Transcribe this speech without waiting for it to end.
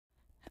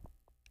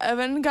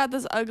Evan got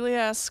this ugly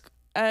ass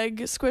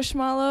egg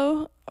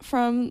squishmallow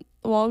from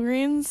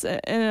Walgreens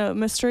in a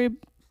mystery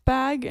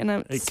bag, and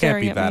I'm staring at me. It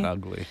can't be that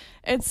ugly.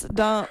 It's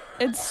dumb.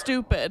 It's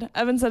stupid.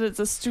 Evan said it's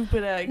a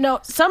stupid egg. No,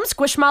 some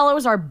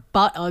squishmallows are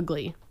butt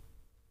ugly.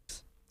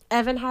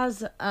 Evan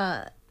has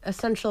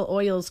essential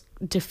oils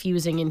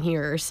diffusing in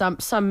here, or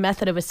some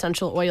method of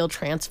essential oil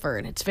transfer,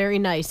 and it's very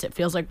nice. It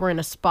feels like we're in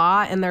a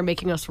spa and they're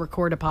making us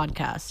record a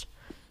podcast.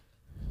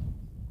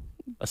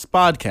 A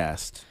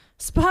spodcast.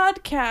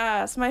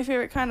 Spodcast, my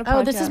favorite kind of podcast.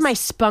 Oh, this is my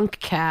spunk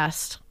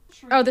cast.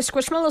 Oh, the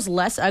squishmallow's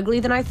less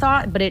ugly than I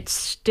thought, but it's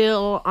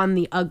still on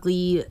the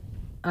ugly.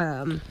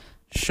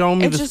 Show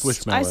me It's the just,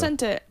 squishmallow. I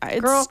sent it.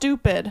 It's Girl.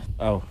 stupid.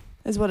 Oh.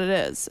 Is what it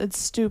is. It's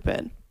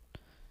stupid.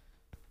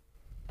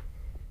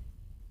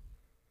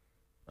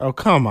 Oh,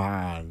 come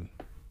on.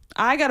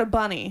 I got a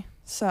bunny,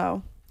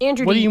 so.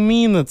 Andrew, What do you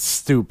mean that's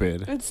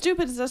stupid? It's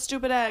stupid. It's a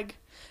stupid egg.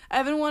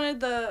 Evan wanted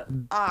the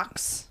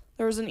ox.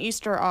 There was an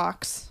Easter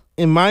ox.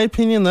 In my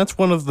opinion, that's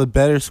one of the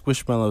better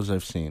squishmallows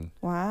I've seen.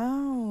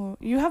 Wow.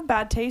 You have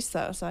bad taste,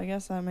 though, so I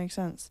guess that makes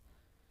sense.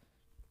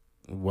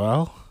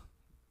 Well,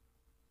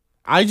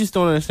 I just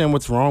don't understand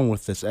what's wrong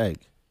with this egg.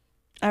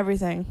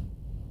 Everything.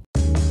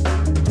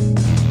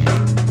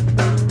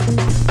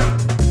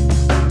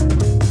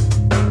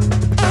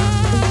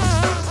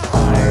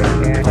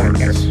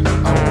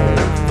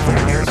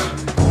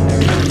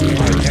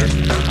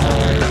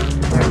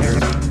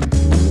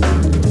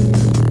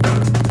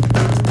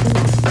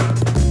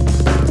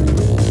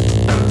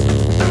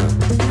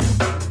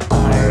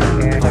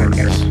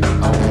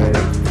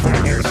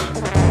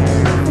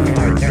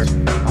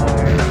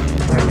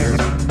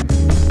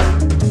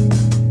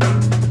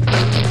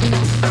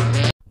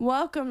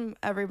 Welcome,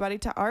 everybody,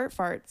 to Art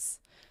Farts.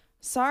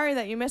 Sorry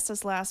that you missed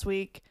us last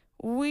week.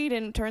 We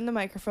didn't turn the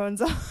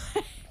microphones on.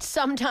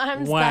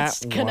 sometimes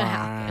that's gonna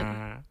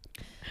happen.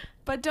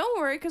 But don't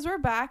worry, because we're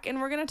back,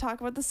 and we're going to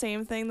talk about the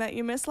same thing that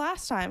you missed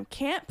last time.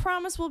 Can't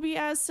promise we'll be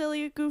as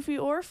silly, goofy,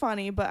 or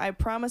funny, but I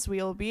promise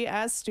we'll be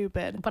as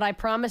stupid. But I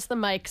promise the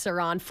mics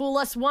are on. Fool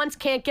us once,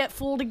 can't get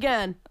fooled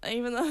again.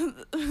 Even though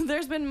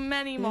there's been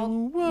many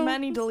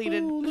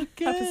deleted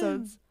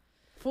episodes.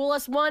 Fool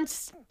us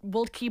once,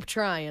 we'll keep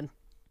trying.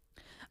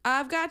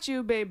 I've got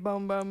you, babe,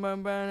 boom, boom,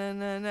 boom, boom, na,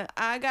 na, na.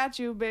 I got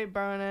you, babe,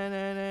 boom, na,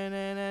 na, na,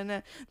 na, na,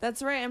 na.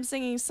 That's right, I'm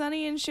singing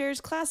Sonny and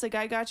Cher's classic,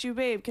 I Got You,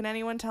 Babe. Can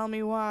anyone tell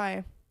me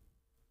why?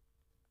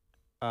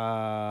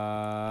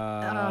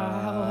 I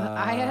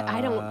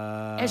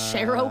don't... Is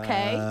Cher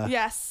okay?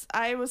 Yes,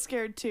 I was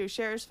scared too.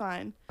 Cher's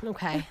fine.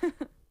 Okay.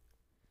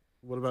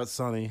 What about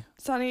Sonny?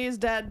 Sonny is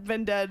dead,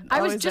 been dead.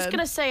 I was always just dead.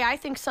 going to say, I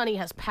think Sonny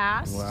has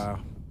passed. Wow.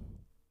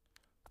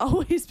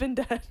 Always been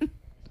dead.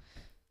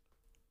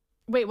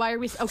 Wait, why are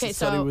we... Okay,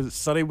 so...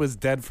 Sonny was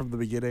dead from the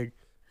beginning.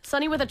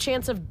 Sunny with a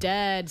chance of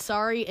dead.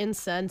 Sorry,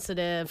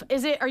 insensitive.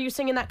 Are you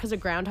singing that because of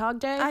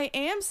Groundhog Day? I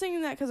am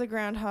singing that because of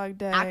Groundhog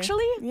Day.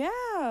 Actually?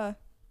 Yeah.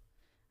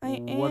 I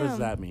am. What does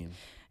that mean?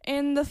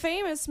 In the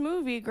famous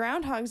movie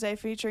Groundhog Day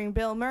featuring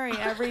Bill Murray,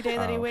 every day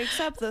that he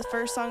wakes up, the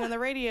first song on the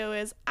radio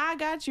is I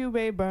Got You,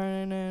 Babe. I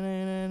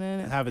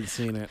haven't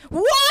seen it.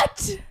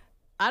 What?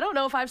 I don't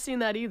know if I've seen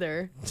that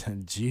either.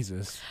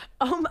 Jesus.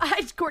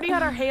 Courtney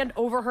had her hand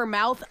over her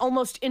mouth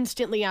almost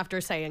instantly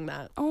after saying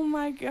that. Oh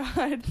my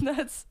God.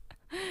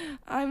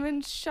 I'm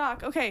in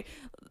shock. Okay.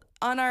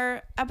 On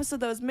our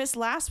episode that was missed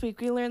last week,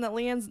 we learned that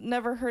Leanne's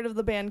never heard of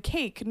the band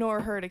Cake,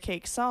 nor heard a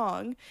Cake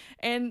song.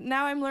 And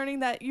now I'm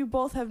learning that you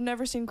both have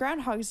never seen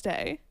Groundhog's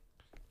Day.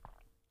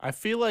 I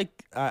feel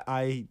like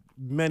I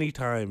many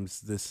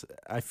times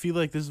I feel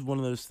like this is one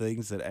of those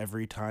things that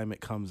every time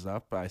it comes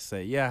up, I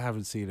say, yeah, I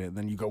haven't seen it. And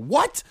then you go,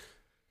 what?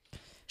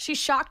 She's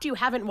shocked you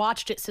haven't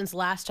watched it since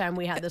last time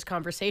we had this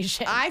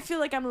conversation. I feel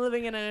like I'm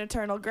living in an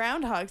eternal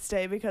Groundhog's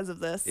Day because of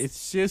this.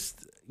 It's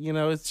just,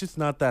 it's just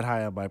not that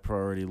high on my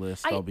priority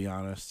list, I'll be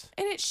honest.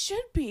 And it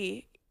should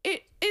be.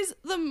 It is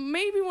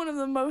maybe one of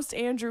the most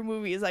Andrew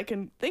movies I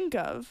can think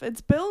of.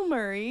 It's Bill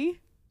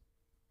Murray.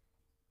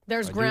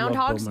 There's I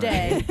Groundhog's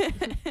Day.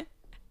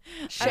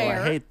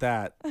 Cher. I hate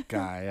that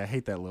guy. I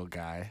hate that little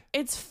guy.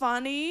 It's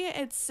funny.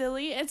 It's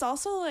silly. It's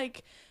also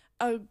like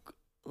I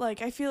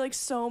feel like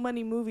so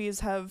many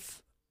movies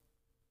have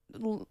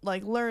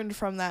learned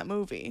from that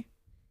movie.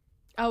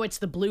 Oh, it's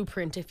the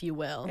blueprint, if you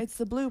will. It's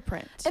the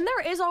blueprint. And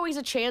there is always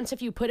a chance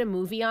if you put a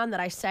movie on that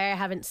I say I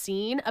haven't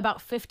seen,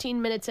 about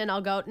 15 minutes in, I'll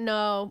go,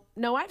 no,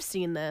 I've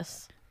seen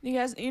this. You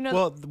guys,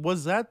 Well,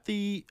 was that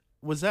the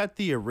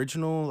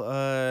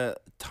original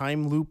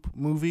time loop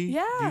movie?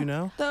 Yeah. Do you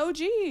know? The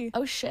OG.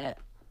 Oh, shit.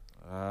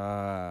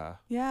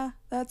 Yeah,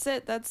 that's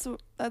it. That's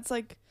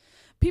like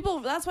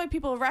people. That's why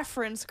people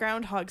reference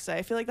Groundhog's Day.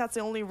 I feel like that's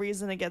the only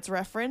reason it gets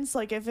referenced.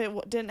 Like if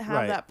it didn't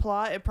have that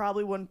plot, it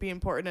probably wouldn't be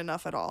important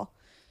enough at all.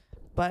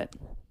 But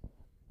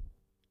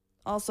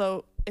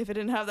also, if it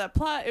didn't have that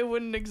plot, it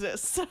wouldn't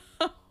exist.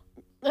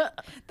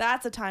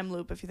 That's a time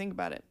loop if you think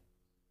about it.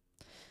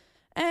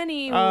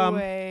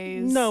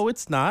 Anyways. No,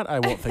 it's not. I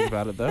won't think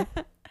about it, though.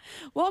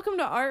 Welcome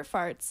to Art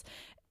Farts.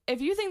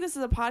 if you think this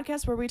is a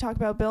podcast where we talk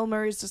about Bill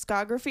Murray's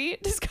filmography,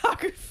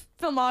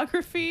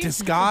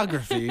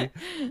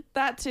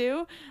 that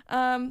too,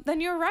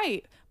 then you're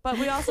right. But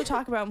we also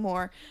talk about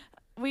more.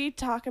 We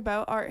talk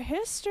about art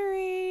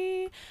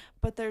history,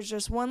 but there's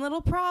just one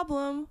little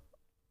problem.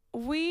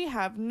 We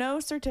have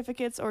no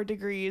certificates or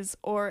degrees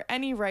or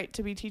any right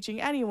to be teaching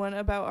anyone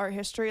about art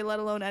history, let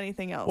alone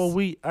anything else. Well,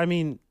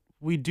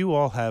 we do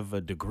all have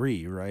a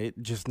degree, right?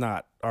 Just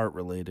not art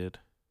related.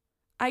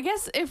 I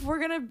guess if we're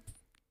gonna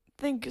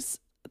think,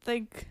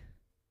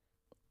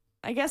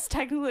 I guess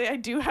technically I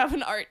do have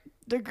an art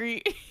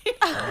degree.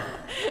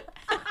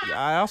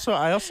 I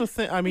also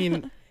think. I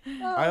mean,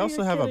 I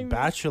also have a kidding me.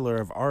 Bachelor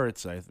of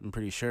Arts. I'm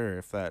pretty sure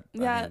if that.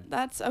 Yeah,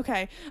 that's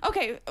okay.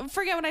 Okay,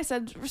 forget what I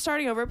said.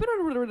 Starting over.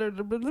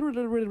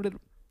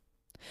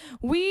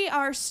 We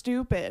are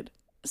stupid.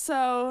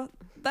 So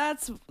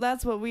that's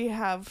what we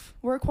have.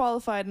 We're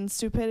qualified in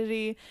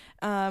stupidity.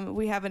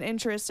 We have an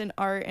interest in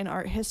art and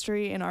art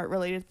history and art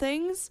related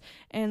things.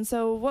 And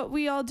so what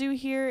we all do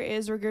here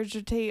is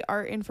regurgitate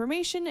art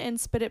information and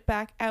spit it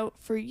back out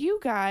for you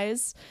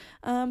guys,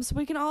 so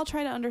we can all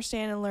try to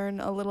understand and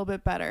learn a little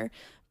bit better.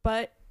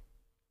 But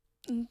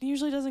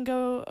usually doesn't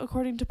go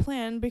according to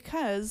plan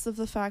because of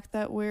the fact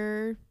that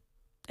we're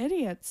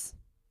idiots.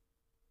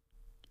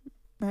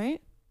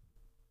 Right?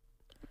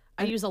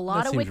 I use a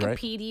lot of seems right.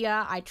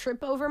 Wikipedia. I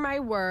trip over my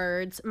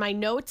words. My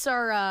notes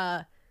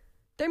are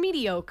they're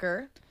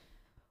mediocre.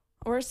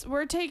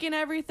 We're taking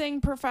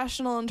everything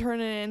professional and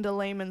turning it into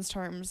layman's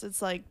terms.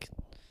 It's like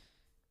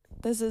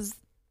this is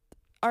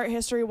art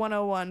history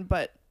 101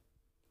 but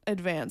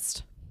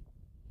advanced.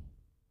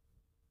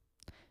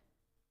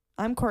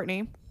 I'm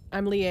Courtney.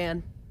 I'm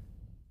Leanne.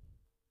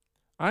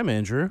 I'm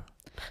Andrew.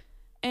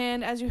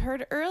 And as you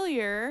heard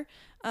earlier,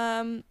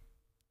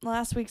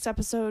 last week's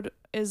episode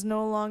is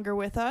no longer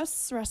with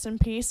us. Rest in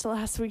peace to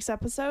last week's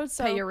episode.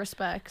 So Pay your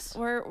respects.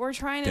 we're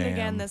trying it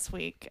again this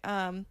week.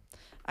 I'm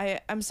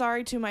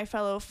sorry to my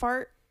fellow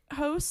fart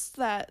hosts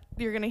that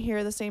you're gonna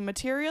hear the same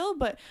material,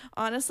 but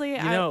honestly,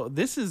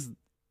 this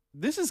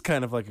is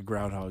kind of like a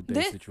Groundhog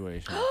Day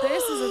situation.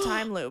 This is a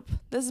time loop.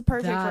 This is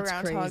perfect That's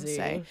for Groundhog's crazy.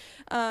 Day.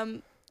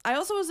 I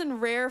also was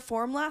in rare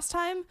form last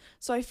time,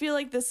 so I feel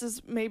like this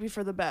is maybe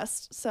for the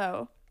best.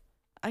 So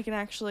I can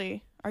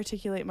actually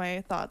articulate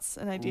my thoughts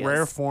and ideas.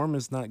 Rare form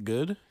is not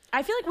good.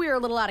 I feel like we were a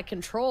little out of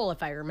control,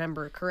 if I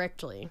remember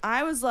correctly.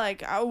 I was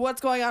like, what's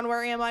going on?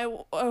 Where am I?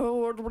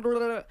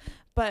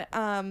 But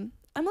I'm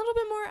a little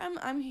bit more,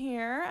 I'm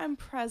here. I'm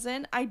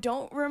present. I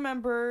don't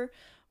remember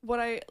what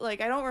I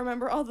don't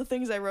remember all the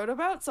things I wrote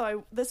about.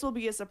 So this will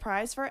be a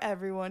surprise for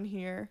everyone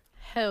here.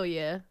 Hell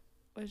yeah.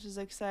 Which is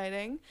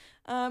exciting.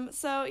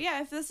 So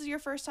yeah, if this is your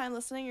first time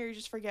listening or you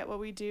just forget what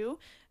we do,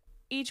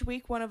 each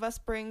week one of us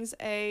brings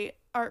a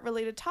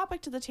art-related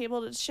topic to the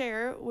table to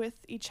share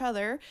with each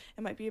other.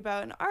 It might be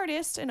about an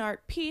artist, an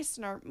art piece,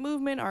 an art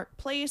movement, art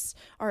place,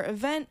 art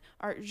event,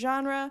 art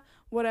genre,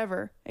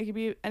 whatever. It could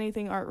be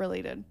anything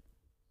art-related.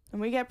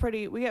 And we get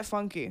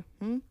funky.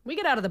 We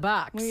get out of the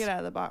box. We get out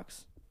of the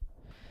box.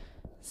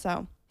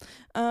 So,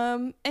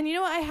 and you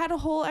know what? I had a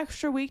whole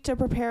extra week to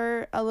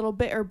prepare a little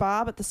bit or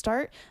bob at the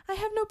start. I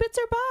have no bits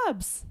or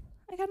bobs.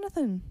 I got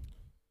nothing.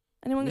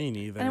 Me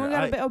neither. Anyone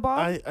got a bit or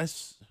bob?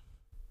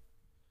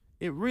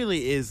 It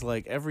really is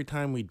like every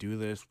time we do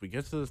this, we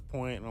get to this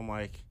point and I'm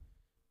like,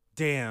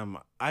 damn,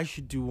 I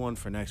should do one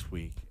for next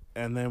week.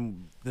 And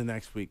then the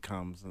next week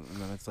comes and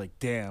then it's like,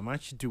 damn, I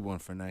should do one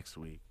for next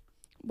week.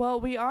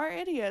 Well, we are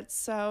idiots,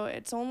 so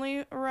it's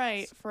only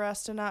right for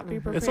us to not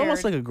be prepared. It's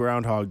almost like a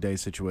Groundhog Day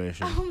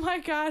situation. Oh my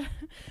God.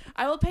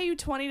 I will pay you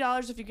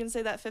 $20 if you can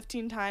say that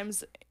 15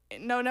 times.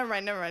 No, never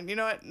mind. You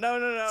know what?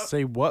 No.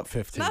 Say what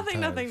 15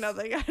 Nothing. times?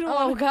 I don't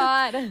Oh,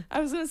 God.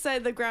 I was going to say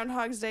the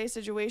Groundhog's Day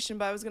situation,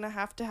 but I was going to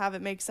have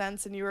it make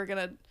sense, and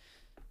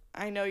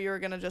I know you were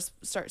going to just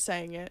start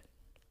saying it.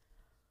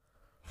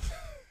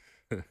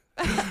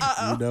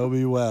 You know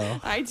me well.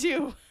 I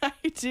do.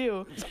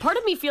 Part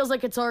of me feels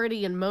like it's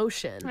already in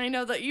motion. I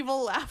know the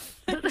evil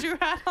laugh that you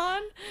had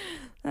on.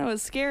 That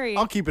was scary.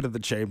 I'll keep it in the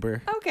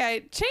chamber.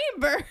 Okay,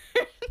 chamber.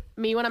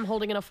 Me when I'm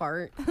holding in a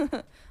fart.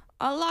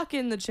 I'll lock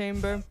in the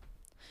chamber.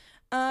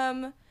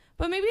 But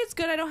maybe it's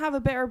good I don't have a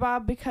bit or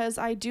bob because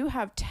I do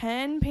have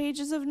 10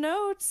 pages of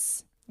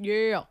notes.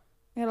 Yeah.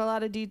 I got a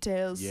lot of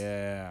details.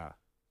 Yeah.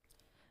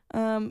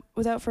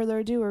 Without further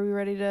ado, are we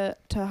ready to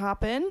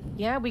hop in?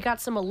 Yeah, we got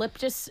some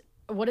eucalyptus.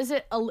 What is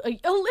it?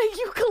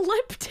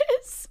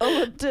 Eucalyptus?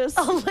 Olympus.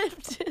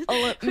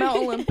 Mount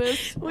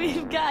Olympus.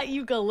 We've got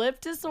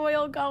eucalyptus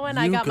oil going.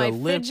 I got my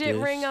fidget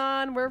Eucalyptus. ring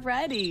on. We're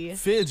ready.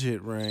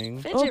 Fidget ring.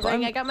 Fidget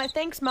ring. I got my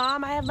thanks,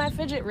 Mom. I have my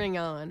fidget ring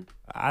on.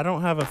 I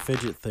don't have a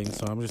fidget thing,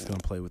 so I'm just going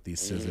to play with these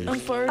scissors. I'm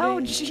farting.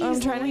 Oh, jeez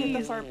I'm trying to hit the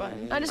Louise. fart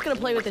button. I'm just going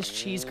to play with this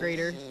cheese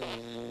grater.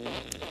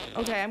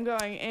 Okay, I'm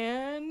going.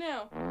 And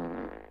now.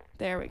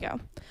 There we go.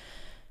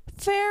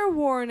 Fair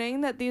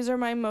warning that these are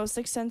my most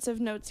extensive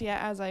notes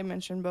yet, as I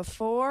mentioned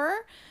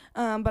before.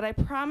 But I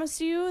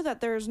promise you that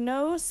there's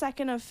no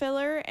second of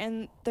filler,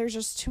 and there's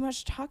just too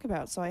much to talk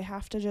about, so I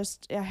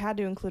had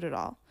to include it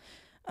all.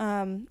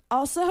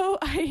 Also,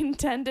 I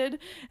intended,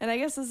 and I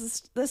guess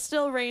this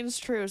still reigns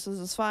true, so this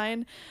is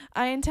fine.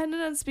 I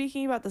intended on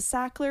speaking about the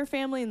Sackler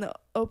family and the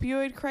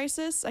opioid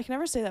crisis. I can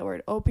never say that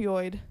word,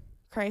 opioid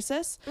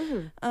crisis.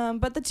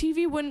 But the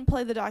TV wouldn't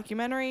play the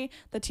documentary.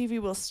 The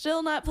TV will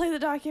still not play the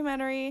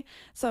documentary.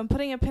 So I'm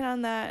putting a pin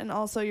on that. And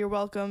also, you're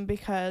welcome,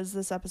 because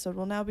this episode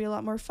will now be a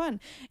lot more fun.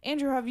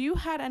 Andrew, have you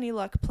had any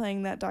luck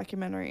playing that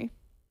documentary?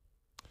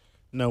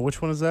 No,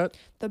 which one is that?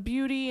 The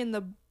beauty and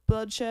the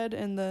bloodshed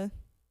and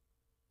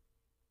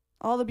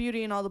all the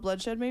beauty and all the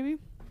bloodshed, maybe?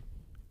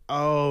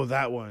 Oh,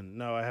 that one.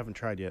 No, I haven't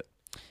tried yet.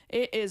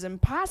 It is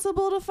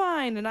impossible to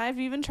find, and I've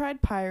even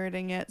tried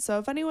pirating it. So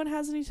if anyone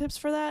has any tips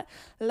for that,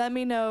 let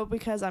me know,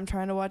 because I'm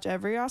trying to watch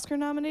every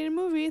Oscar-nominated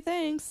movie.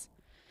 Thanks.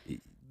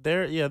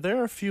 There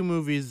are a few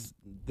movies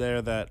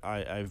there that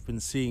I've been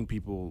seeing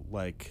people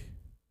like.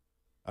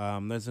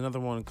 There's another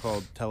one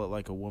called Tell It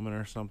Like a Woman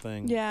or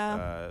something.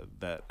 Yeah.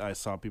 That I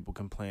saw people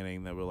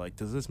complaining that were like,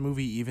 does this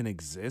movie even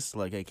exist?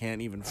 Like, I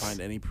can't even find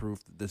any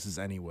proof that this is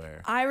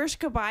anywhere. Irish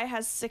Goodbye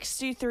has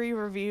 63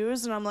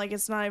 reviews, and I'm like,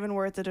 it's not even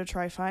worth it to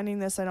try finding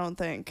this, I don't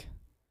think.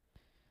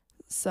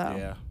 So.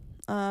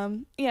 Yeah.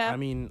 Yeah. I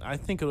mean, I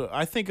think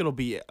it'll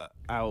be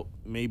out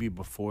maybe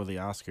before the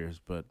Oscars,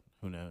 but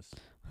who knows?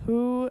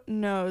 Who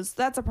knows?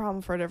 That's a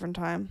problem for a different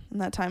time,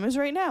 and that time is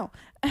right now.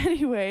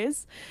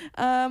 Anyways,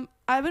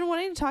 I've been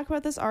wanting to talk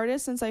about this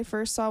artist since I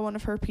first saw one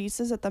of her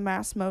pieces at the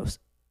Mass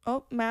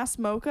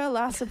Mocha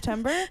last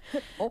September.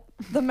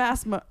 The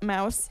Mouse.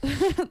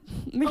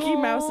 Mickey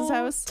Mouse's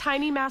house.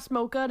 Tiny Mass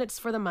Mocha, and it's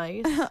for the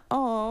mice.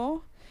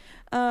 Oh.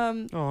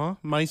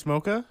 Mice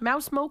Mocha?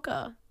 Mouse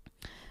Mocha.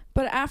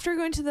 But after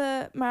going to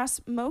the Mass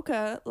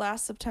Mocha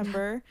last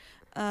September,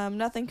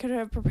 nothing could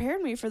have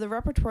prepared me for the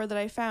repertoire that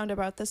I found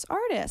about this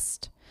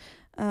artist.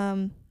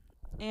 And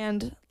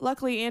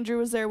luckily Andrew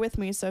was there with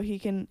me, so he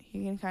can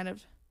kind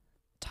of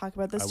talk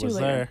about this too later.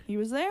 There. He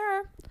was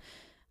there.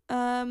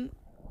 I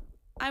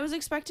was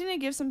expecting to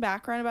give some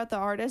background about the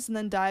artist and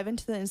then dive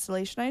into the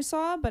installation I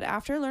saw, but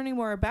after learning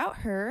more about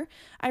her,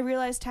 I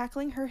realized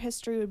tackling her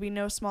history would be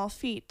no small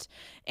feat.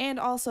 And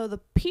also, the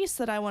piece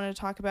that I wanted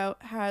to talk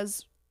about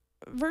has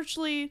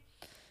virtually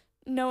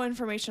no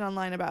information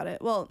online about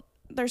it. Well,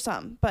 there's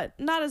some, but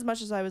not as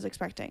much as I was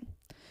expecting.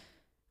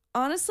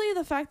 Honestly,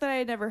 the fact that I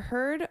had never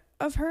heard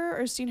of her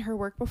or seen her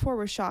work before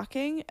was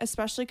shocking,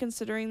 especially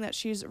considering that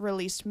she's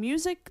released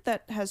music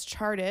that has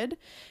charted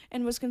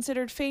and was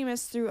considered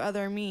famous through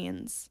other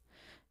means.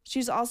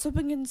 She's also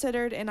been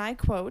considered, and I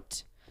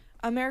quote,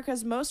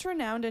 America's most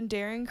renowned and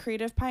daring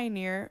creative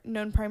pioneer,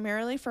 known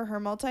primarily for her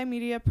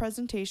multimedia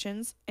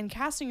presentations and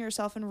casting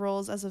herself in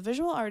roles as a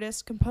visual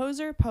artist,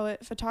 composer,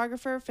 poet,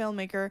 photographer,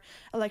 filmmaker,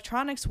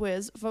 electronics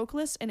whiz,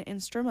 vocalist, and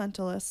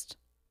instrumentalist.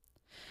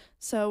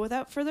 So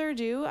without further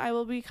ado, I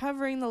will be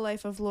covering the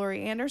life of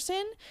Laurie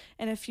Anderson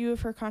and a few of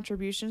her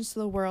contributions to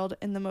the world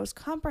in the most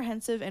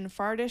comprehensive and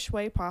fardish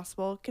way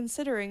possible,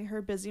 considering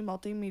her busy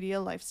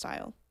multimedia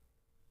lifestyle.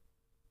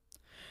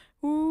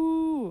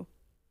 Ooh.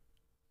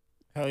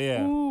 Hell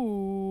yeah.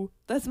 Ooh.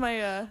 That's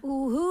my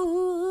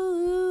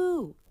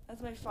Ooh.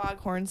 that's my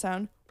foghorn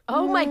sound.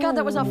 Oh my god,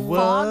 that was a Whoa,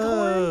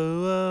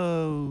 foghorn.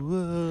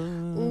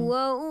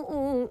 whoa,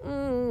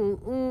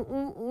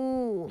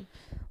 Whoa.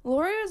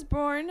 Laurie was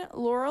born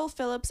Laurel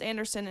Phillips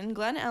Anderson in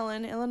Glen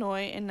Ellen,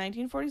 Illinois in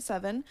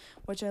 1947,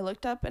 which I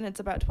looked up, and it's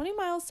about 20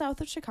 miles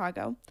south of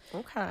Chicago.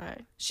 Okay.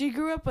 She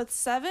grew up with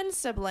 7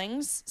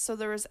 siblings, so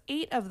there was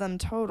 8 of them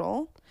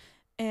total.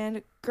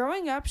 And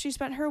growing up, she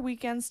spent her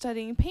weekends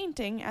studying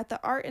painting at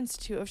the Art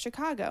Institute of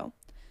Chicago.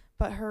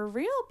 But her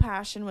real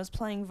passion was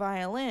playing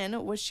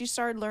violin, which she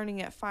started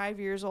learning at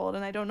 5 years old.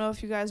 And I don't know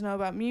if you guys know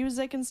about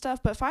music and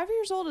stuff, but 5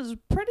 years old is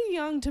pretty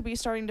young to be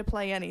starting to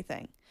play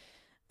anything.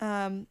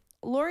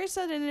 Laurie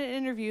said in an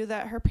interview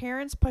that her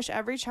parents push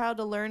every child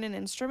to learn an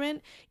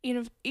instrument,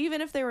 even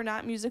if they were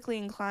not musically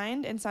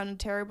inclined and sounded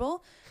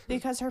terrible,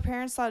 because her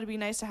parents thought it'd be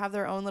nice to have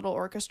their own little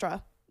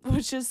orchestra,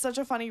 which is such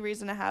a funny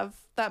reason to have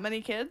that many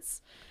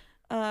kids.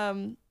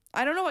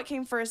 I don't know what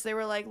came first. They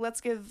were like, let's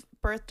give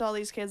birth to all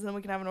these kids and then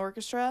we can have an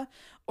orchestra.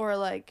 Or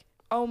like,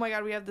 oh my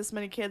God, we have this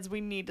many kids.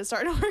 We need to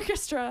start an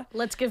orchestra.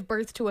 Let's give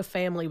birth to a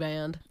family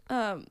band.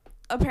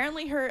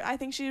 Apparently I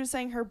think she was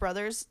saying her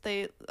brothers,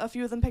 a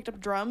few of them picked up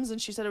drums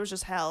and she said it was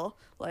just hell.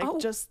 Like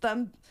just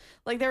them,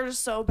 like they were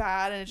just so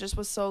bad and it just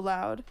was so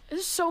loud.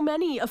 There's so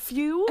many, a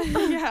few.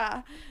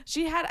 Yeah.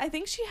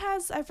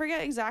 I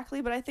forget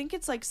exactly, but I think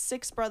it's like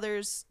 6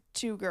 brothers,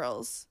 2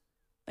 girls.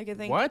 Like I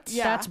think. What?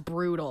 Yeah. That's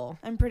brutal.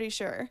 I'm pretty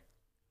sure.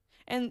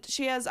 And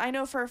I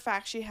know for a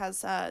fact she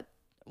has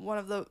one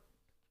of the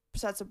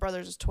sets of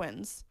brothers is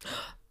twins.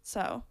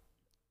 So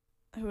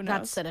who knows?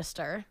 That's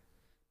sinister.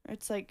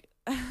 It's like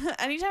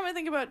anytime I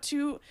think about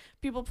 2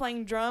 people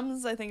playing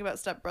drums, I think about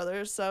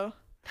stepbrothers. So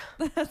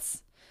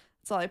that's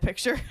all I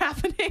picture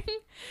happening.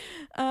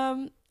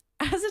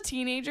 As a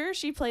teenager,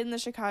 she played in the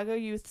Chicago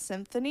Youth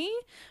Symphony,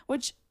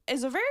 which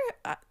is a very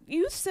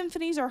youth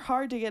symphonies are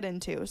hard to get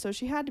into, so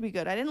she had to be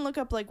good. I didn't look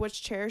up like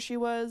which chair she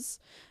was.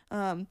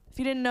 If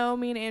you didn't know,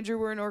 me and Andrew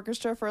were in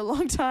orchestra for a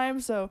long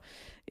time, so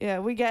yeah,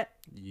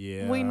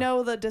 we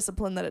know the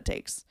discipline that it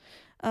takes.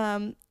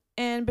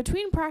 And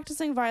between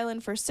practicing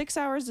violin for 6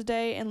 hours a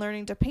day and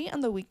learning to paint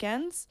on the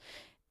weekends,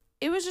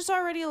 it was just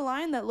already a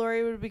line that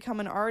Lori would become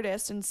an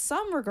artist in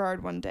some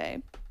regard one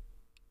day.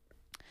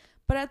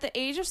 But at the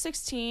age of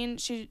 16,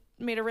 she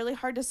made a really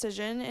hard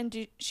decision,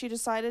 and she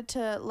decided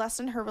to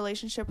lessen her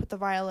relationship with the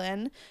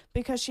violin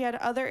because she had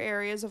other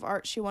areas of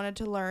art she wanted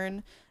to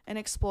learn and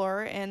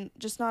explore and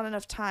just not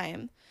enough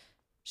time.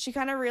 She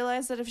kind of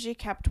realized that if she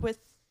kept with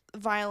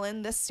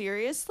violin this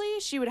seriously,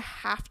 she would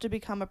have to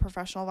become a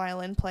professional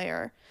violin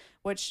player,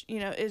 which, you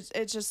know,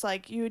 it's just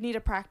like you would need to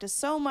practice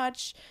so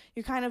much.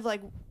 You kind of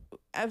like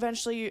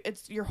eventually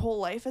it's your whole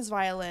life is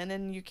violin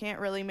and you can't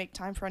really make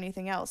time for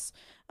anything else.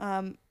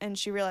 And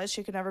she realized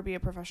she could never be a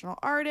professional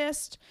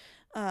artist,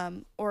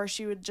 or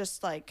she would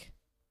just like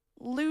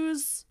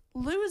lose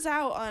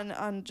out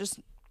on just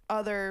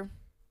other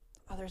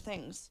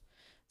things.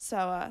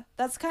 So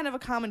that's kind of a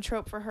common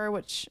trope for her,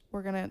 which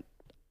we're gonna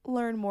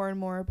learn more and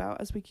more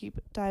about as we keep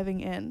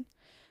diving in.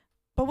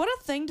 But what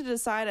a thing to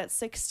decide at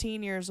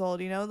 16 years old,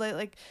 you know?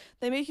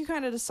 They make you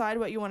kind of decide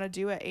what you want to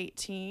do at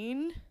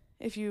 18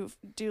 if you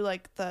do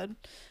like the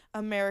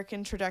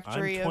American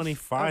trajectory I'm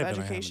 25 of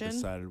education. And I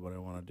haven't decided what I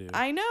want to do.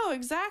 I know,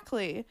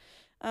 exactly.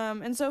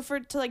 And so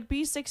to like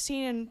be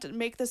 16 and to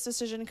make this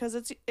decision,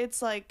 because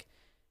it's like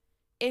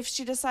if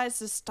she decides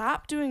to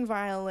stop doing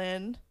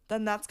violin,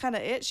 then that's kind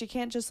of it. She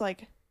can't just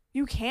like,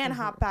 you can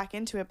hop back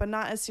into it, but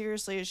not as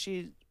seriously as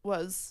she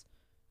was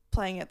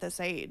playing at this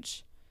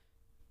age.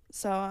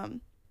 So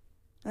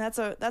that's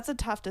a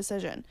tough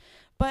decision.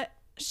 But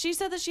she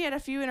said that she had a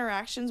few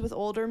interactions with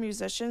older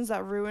musicians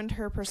that ruined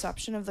her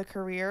perception of the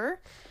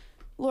career.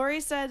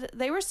 Lori said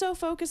they were so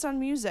focused on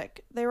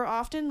music, they were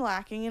often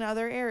lacking in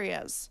other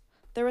areas.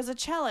 There was a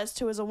cellist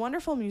who was a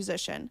wonderful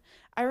musician.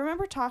 I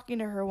remember talking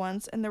to her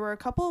once, and there were a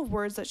couple of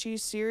words that she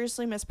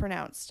seriously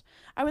mispronounced.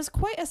 I was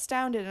quite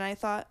astounded, and I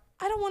thought,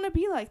 I don't want to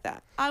be like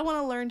that. I want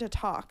to learn to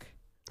talk.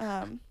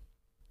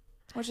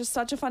 Which is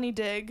such a funny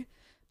dig,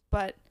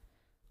 but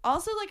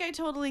also, like, I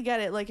totally get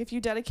it. Like, if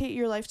you dedicate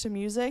your life to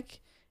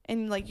music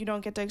and, like, you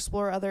don't get to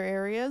explore other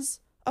areas,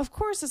 of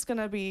course it's going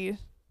to be,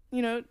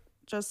 you know,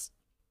 just...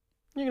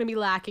 You're going to be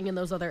lacking in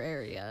those other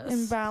areas.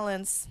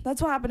 Imbalance.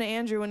 That's what happened to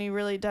Andrew when he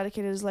really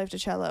dedicated his life to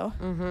cello.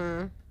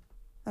 Mm-hmm.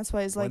 That's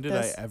why he's like this.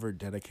 When did I ever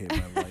dedicate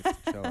my life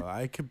to cello?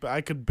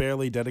 I could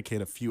barely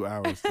dedicate a few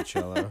hours to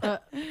cello.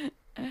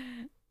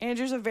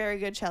 Andrew's a very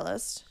good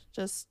cellist.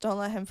 Just don't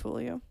let him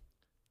fool you.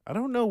 I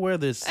don't know where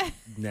this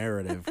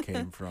narrative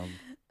came from.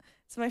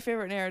 It's my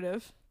favorite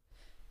narrative.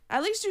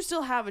 At least you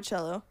still have a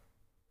cello.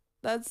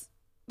 That's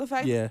the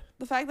fact. Yeah.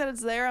 The fact that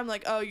it's there, I'm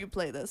like, oh, you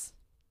play this.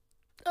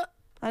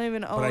 I don't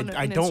even own but an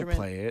I don't instrument.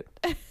 play it.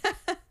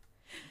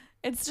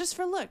 It's just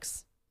for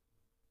looks.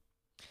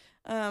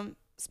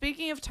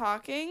 Speaking of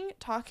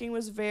talking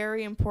was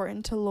very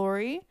important to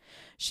Lori.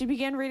 She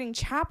began reading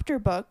chapter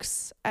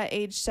books at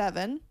age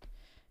 7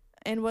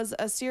 and was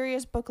a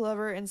serious book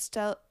lover and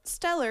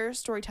stellar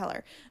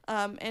storyteller.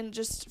 And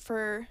just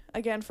for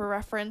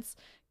reference,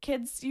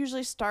 kids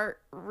usually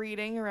start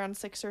reading around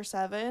 6 or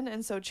 7,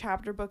 and so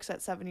chapter books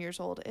at 7 years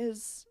old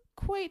is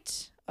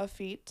quite a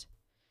feat.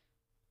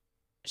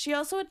 She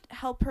also would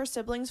help her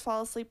siblings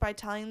fall asleep by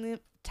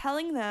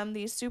telling them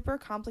these super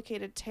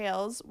complicated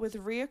tales with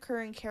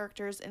reoccurring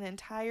characters in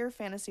entire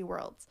fantasy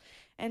worlds.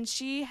 And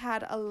she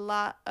had a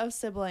lot of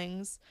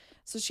siblings,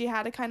 so she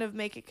had to kind of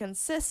make it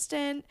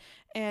consistent,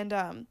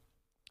 and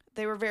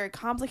they were very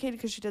complicated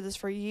because she did this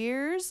for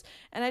years.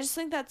 And I just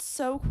think that's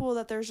so cool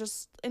that there's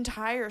just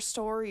entire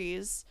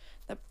stories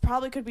that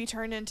probably could be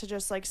turned into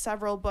just like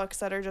several books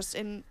that are just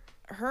in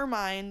her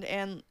mind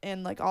and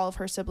in like all of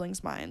her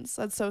siblings' minds.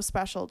 That's so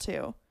special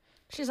too.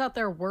 She's out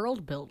there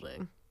world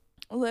building.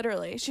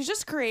 Literally. She's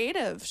just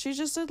creative. She's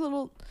just a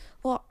little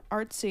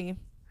artsy.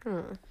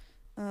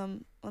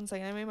 One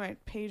second. I made my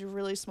page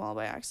really small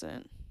by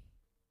accident.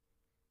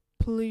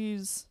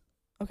 Please.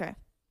 Okay.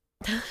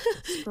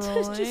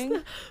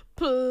 Scrolling.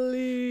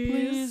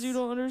 Please, you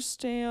don't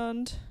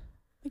understand.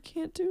 I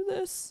can't do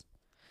this.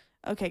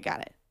 Okay,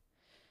 got it.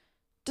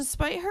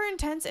 Despite her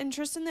intense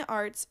interest in the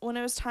arts, when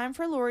it was time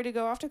for Lori to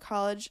go off to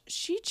college,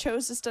 she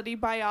chose to study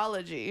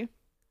biology.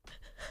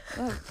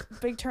 A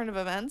big turn of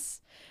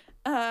events.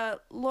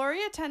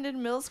 Lori attended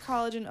Mills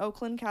College in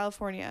Oakland,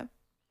 California.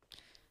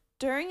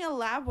 During a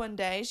lab one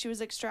day, she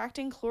was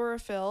extracting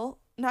chlorophyll.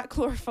 Not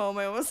chloroform,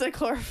 I almost said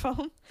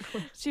chloroform.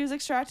 She was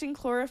extracting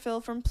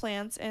chlorophyll from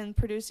plants and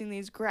producing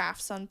these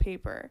graphs on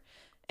paper.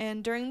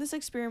 And during this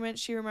experiment,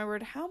 she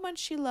remembered how much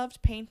she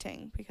loved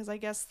painting, because I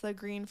guess the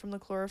green from the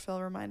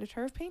chlorophyll reminded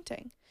her of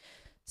painting.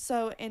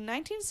 So in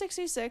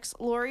 1966,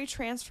 Lori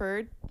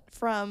transferred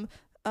from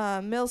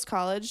Mills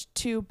College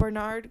to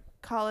Barnard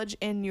College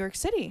in New York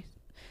City.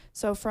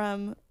 So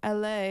from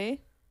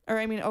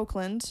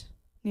Oakland,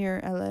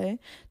 near LA,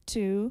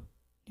 to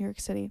New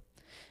York City.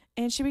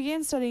 And she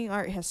began studying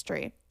art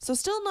history. So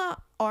still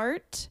not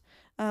art,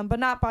 but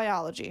not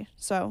biology.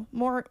 So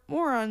more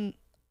on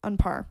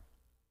par.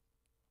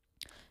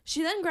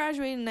 She then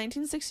graduated in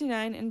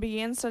 1969 and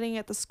began studying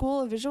at the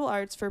School of Visual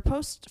Arts for a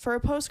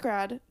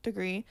postgrad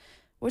degree,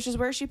 which is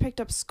where she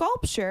picked up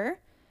sculpture.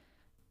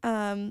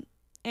 And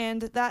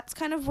that's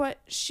kind of what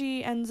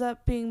she ends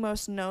up being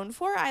most known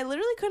for. I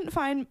literally couldn't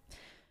find,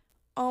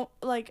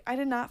 I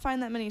did not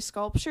find that many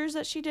sculptures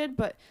that she did,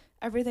 but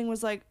everything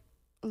was like,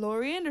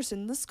 Laurie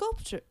Anderson, the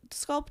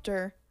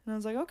sculptor. And I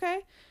was like, okay.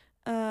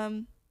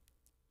 And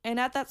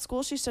at that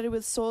school, she studied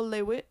with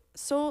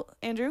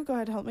Andrew, go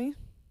ahead, help me.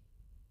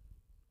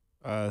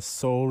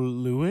 Sol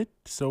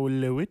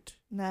Lewitt.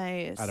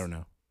 Nice. I don't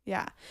know.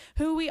 Yeah.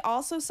 Who we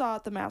also saw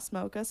at the Mass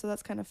MoCA, so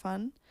that's kind of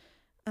fun.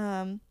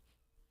 And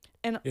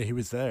yeah, he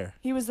was there.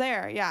 He was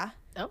there, yeah.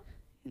 Oh?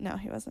 No,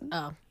 he wasn't.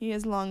 Oh. He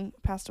has long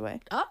passed away.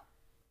 Oh?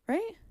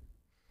 Right?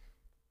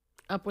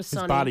 Up with His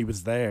Sonny. body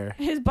was there.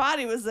 His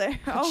body was there.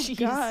 Oh, Jeez.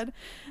 God.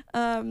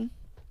 I'm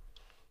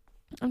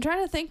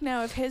trying to think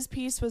now if his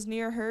piece was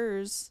near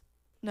hers.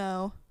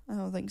 No, I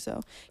don't think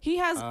so. He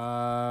has...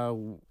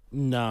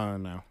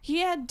 No. He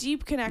had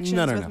deep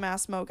connections with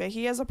Mass MoCA.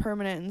 He has a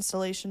permanent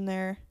installation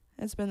there.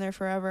 It's been there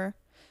forever.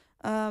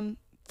 Fun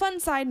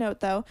side note,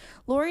 though.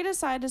 Laurie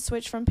decided to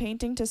switch from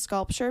painting to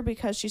sculpture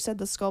because she said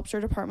the sculpture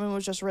department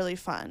was just really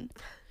fun.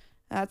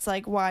 That's,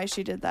 like, why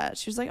she did that.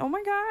 She was like, oh,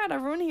 my God,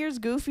 everyone here is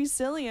goofy,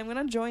 silly. I'm going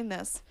to join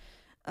this.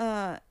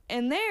 And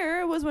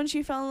there was when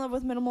she fell in love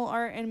with minimal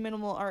art and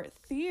minimal art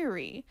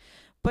theory.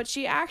 But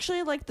she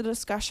actually liked the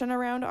discussion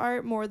around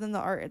art more than the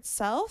art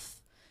itself.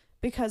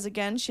 Because,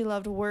 again, she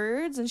loved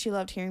words, and she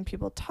loved hearing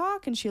people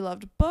talk, and she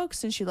loved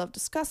books, and she loved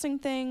discussing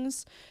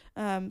things.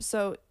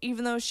 So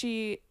even though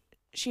she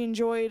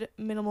enjoyed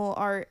minimal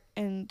art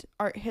and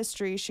art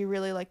history, she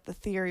really liked the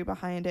theory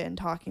behind it and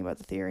talking about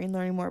the theory and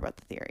learning more about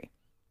the theory.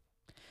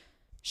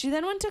 She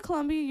then went to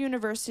Columbia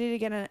University to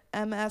get an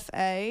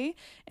MFA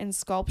in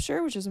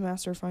sculpture, which is a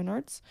Master of Fine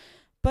Arts,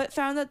 but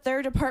found that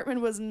their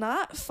department was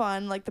not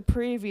fun like the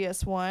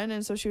previous one,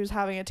 and so she was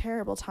having a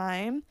terrible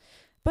time.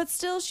 But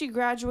still, she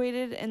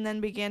graduated and then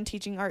began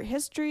teaching art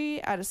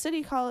history at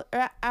City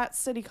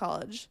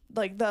College,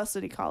 like the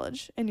City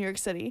College in New York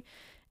City,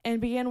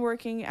 and began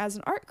working as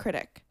an art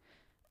critic.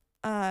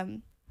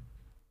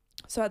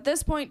 So at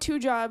this point, 2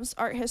 jobs: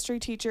 art history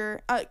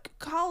teacher,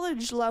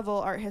 college level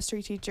art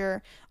history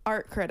teacher,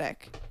 art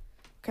critic.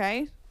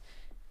 Okay.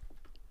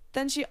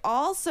 Then she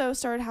also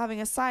started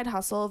having a side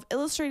hustle of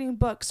illustrating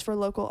books for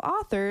local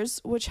authors,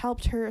 which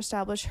helped her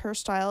establish her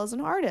style as an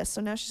artist.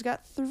 So now she's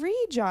got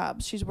 3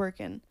 jobs she's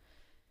working.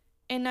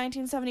 In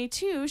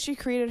 1972, she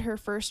created her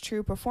first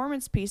true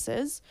performance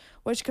pieces,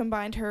 which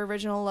combined her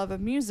original love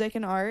of music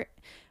and art.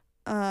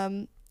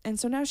 And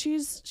so now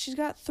she's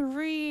got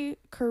 4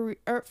 careers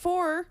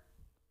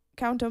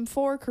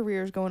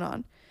going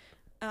on.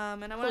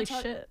 And I want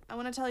to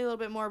tell you a little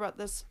bit more about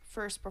this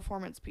first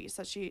performance piece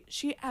that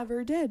she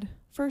ever did.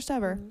 First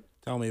ever.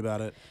 Tell me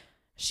about it.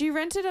 She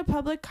rented a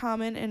public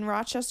common in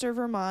Rochester,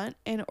 Vermont,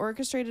 and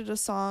orchestrated a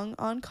song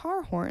on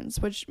car horns,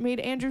 which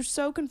made Andrew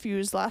so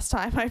confused last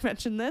time I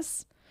mentioned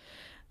this.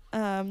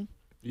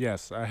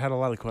 Yes, I had a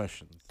lot of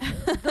questions.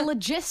 The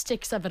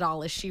logistics of it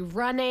all. Is she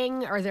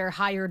running? Are there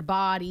hired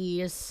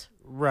bodies?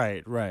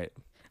 Right.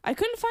 I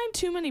couldn't find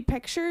too many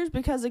pictures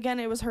because,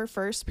 again, it was her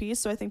first piece,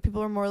 so I think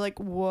people were more like,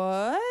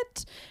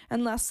 what?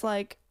 And less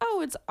like,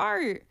 oh, it's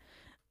art.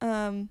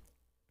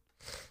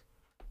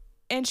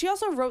 And she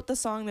also wrote the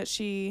song that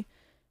she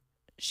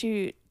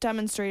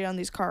demonstrated on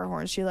these car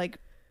horns. She like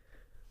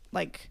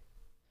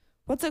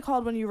what's it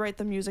called when you write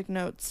the music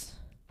notes?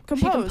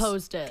 She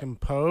composed it.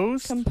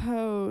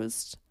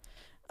 Composed.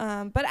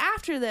 But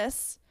after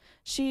this,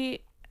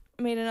 she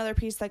made another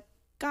piece that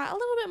got a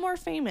little bit more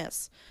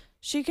famous.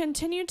 She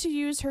continued to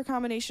use her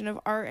combination of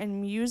art and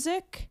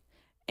music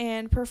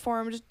and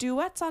performed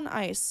Duets on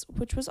Ice,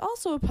 which was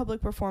also a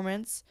public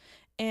performance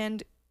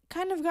and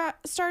kind of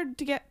started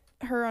to get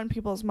her on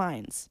people's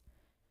minds.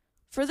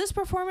 For this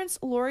performance,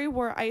 Laurie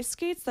wore ice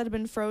skates that had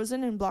been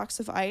frozen in blocks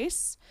of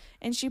ice,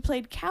 and she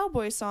played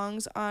cowboy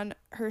songs on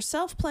her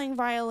self-playing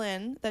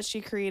violin that she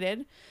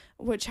created,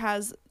 which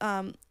has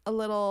a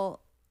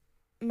little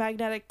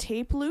magnetic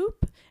tape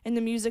loop, and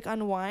the music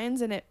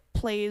unwinds, and it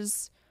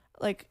plays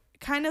like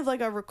kind of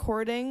like a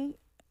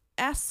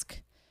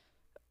recording-esque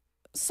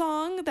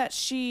song that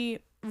she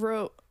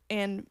wrote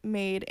and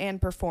made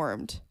and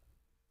performed.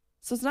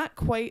 So it's not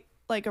quite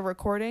like a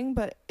recording,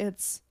 but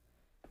it's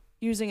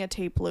using a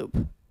tape loop.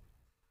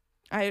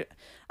 I'm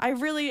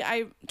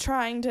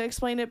trying to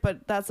explain it,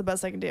 but that's the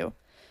best I can do.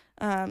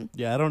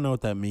 Yeah, I don't know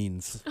what that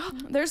means.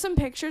 There's some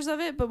pictures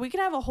of it, but we could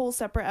have a whole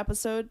separate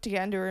episode to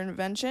get into her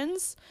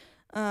inventions.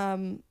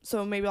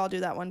 So maybe I'll do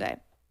that one day.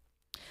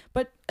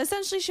 But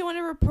essentially, she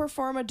wanted to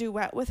perform a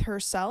duet with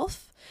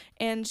herself,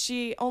 and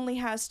she only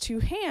has 2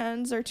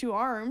 hands or 2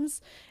 arms,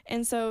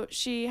 and so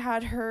she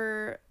had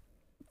her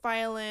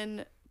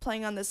violin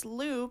playing on this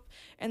loop,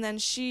 and then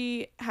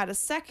she had a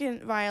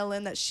second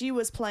violin that she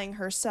was playing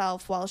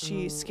herself while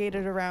she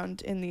skated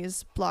around in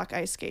these block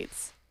ice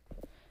skates.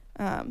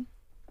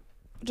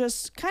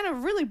 Just kind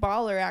of really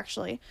baller,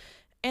 actually.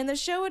 And the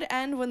show would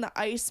end when the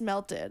ice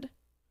melted.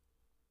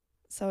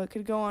 So it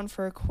could go on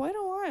for quite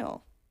a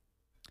while.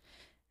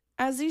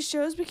 As these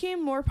shows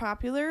became more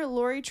popular,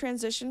 Lori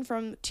transitioned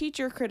from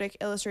teacher, critic,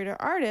 illustrator,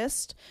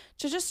 artist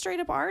to just straight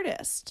up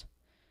artist.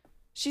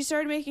 She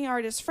started making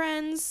artist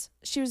friends.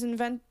 She was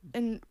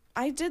and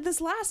I did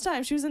this last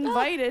time. She was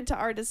invited to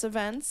artist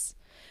events,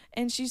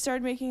 and she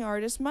started making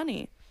artist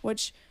money,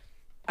 which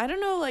I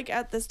don't know, like,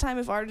 at this time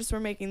if artists were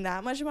making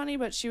that much money,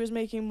 but she was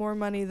making more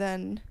money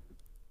than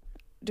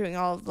doing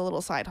all of the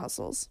little side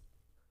hustles.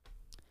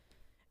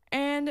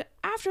 And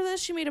after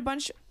this, she made a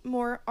bunch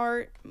more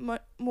art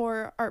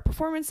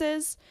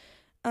performances,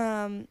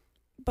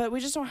 but we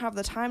just don't have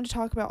the time to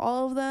talk about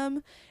all of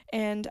them.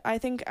 And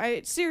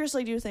I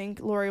seriously do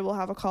think Lori will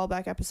have a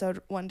callback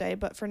episode one day.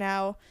 But for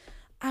now,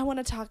 I want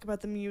to talk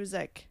about the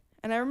music.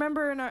 And I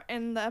remember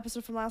in the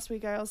episode from last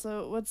week,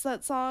 what's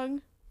that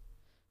song?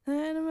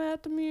 And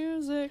about the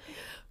music.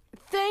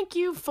 Thank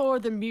you for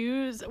the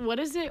music. What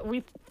is it?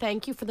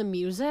 Thank you for the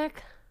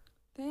music.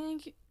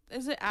 Thank you.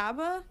 Is it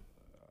ABBA?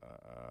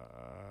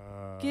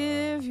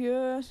 Give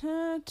your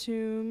heart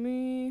to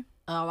me.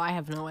 Oh, I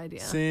have no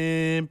idea.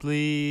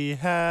 Simply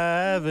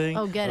having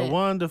a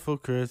wonderful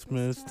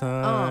Christmas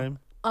time.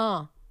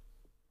 I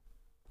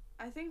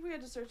think we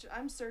had to search it.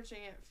 I'm searching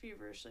it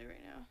feverishly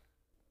right now.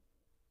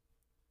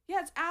 Yeah,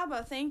 it's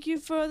ABBA. Thank you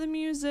for the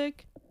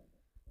music.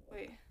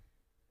 Wait,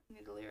 I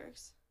need the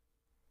lyrics.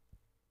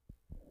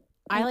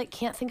 I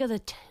can't think of the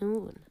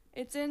tune.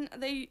 It's in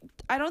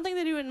I don't think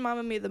they do it in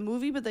Mamma Mia the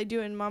movie, but they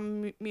do it in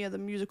Mamma Mia the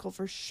musical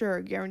for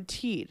sure,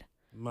 guaranteed.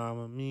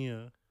 Mamma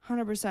Mia.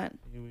 100%.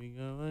 Here we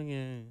go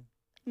again.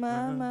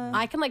 Mama.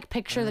 I can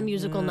picture the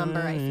musical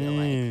number, I feel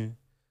like.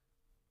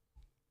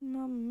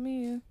 Mamma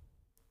Mia.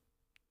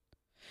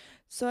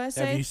 So I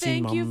say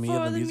thank you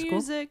for the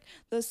music,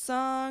 the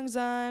songs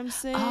I'm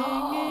singing.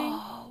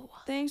 Oh.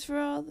 Thanks for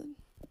all the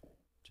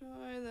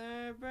joy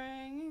they're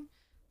bringing.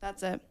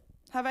 That's it.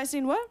 Have I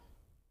seen what?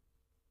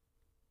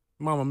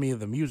 Mamma Mia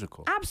the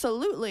musical.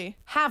 Absolutely.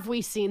 Have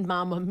we seen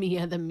Mamma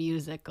Mia the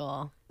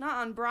musical? Not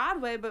on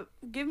Broadway, but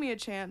give me a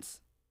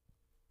chance.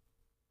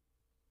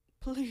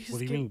 Please. What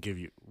do you mean give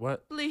you?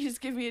 What? Please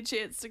give me a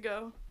chance to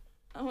go.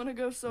 I want to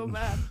go so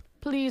bad.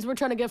 Please, we're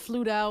trying to get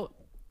flued out.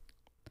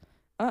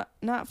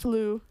 Not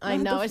flu. I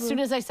know. As soon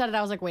as I said it,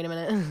 I was like, wait a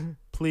minute.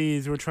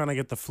 Please, we're trying to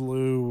get the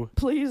flu.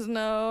 Please,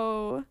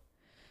 no.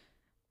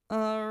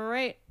 All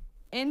right.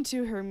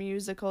 Into her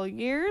musical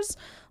years,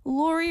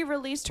 Lori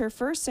released her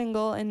first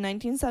single in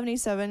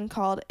 1977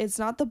 called It's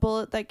Not the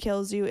Bullet That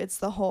Kills You, It's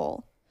the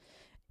Hole.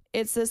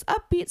 It's this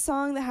upbeat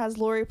song that has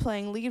Lori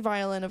playing lead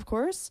violin, of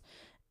course.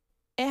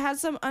 It had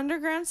some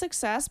underground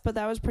success, but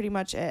that was pretty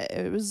much it.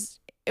 It was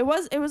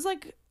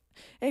like,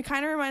 it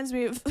kind of reminds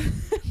me of,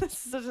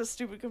 this is such a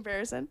stupid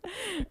comparison,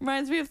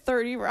 reminds me of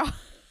 30 Rock.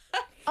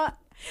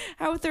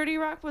 How 30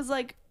 Rock was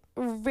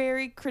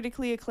very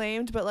critically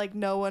acclaimed, but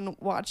no one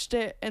watched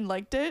it and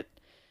liked it.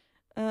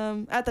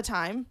 At the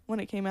time when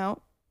it came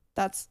out,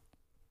 that's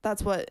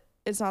what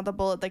It's Not the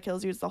Bullet That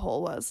Kills You, It's the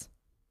Hole was.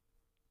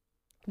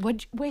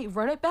 Wait,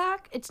 run it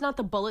back? It's not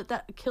the bullet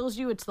that kills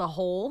you, it's the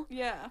hole?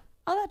 Yeah.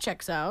 Oh, that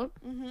checks out.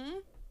 Mm-hmm.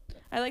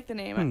 I like the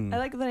name. I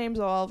like the names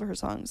of all of her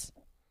songs.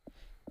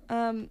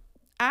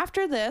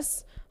 After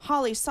this,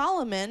 Holly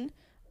Solomon.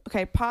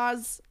 Okay,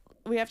 pause.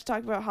 We have to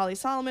talk about Holly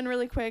Solomon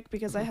really quick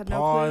because I had no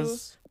clue.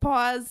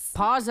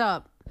 Pause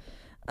up.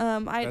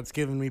 That's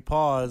giving me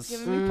pause.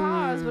 Giving me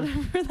pause,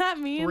 whatever that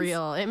means.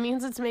 Real. It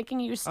means it's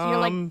making you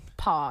you're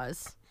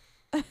pause.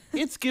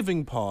 It's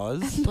giving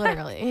pause.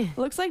 Literally.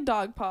 Looks like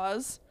dog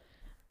paws.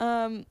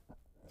 So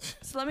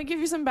let me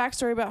give you some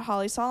backstory about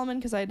Holly Solomon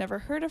because I had never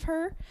heard of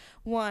her.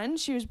 One,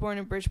 she was born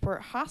in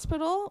Bridgeport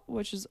Hospital,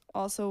 which is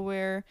also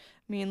where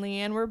me and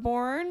Leanne were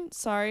born.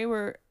 Sorry,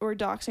 we're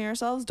doxing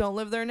ourselves. Don't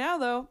live there now,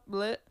 though.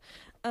 Blit.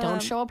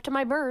 Don't show up to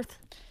my birth.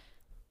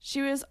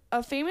 She was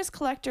a famous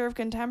collector of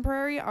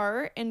contemporary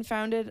art and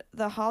founded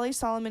the Holly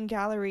Solomon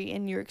Gallery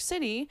in New York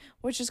City,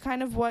 which is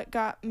kind of what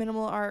got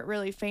minimal art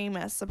really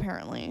famous,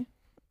 apparently.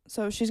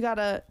 So she's got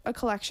a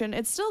collection.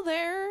 It's still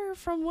there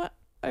from what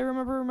I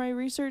remember my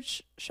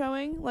research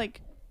showing.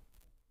 Like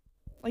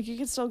you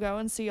can still go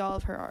and see all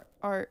of her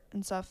art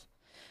and stuff.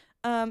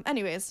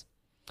 Anyways,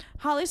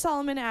 Holly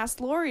Solomon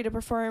asked Lori to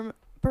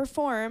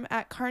perform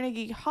at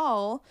Carnegie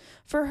Hall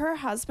for her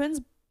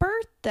husband's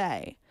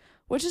birthday,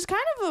 which is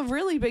kind of a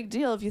really big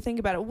deal if you think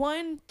about it.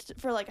 One,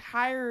 for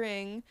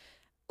hiring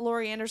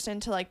Laurie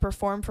Anderson to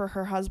perform for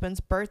her husband's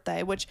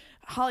birthday, which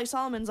Holly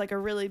Solomon's a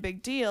really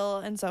big deal,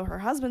 and so her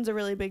husband's a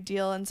really big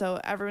deal, and so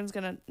everyone's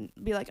gonna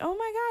be like, oh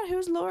my god,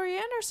 who's Laurie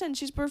Anderson?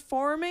 She's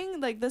performing,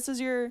 this is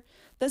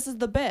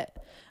the bit.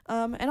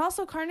 And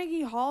also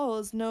Carnegie Hall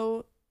is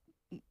no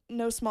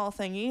small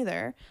thing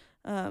either.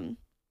 Me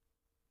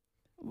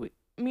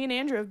and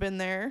Andrew have been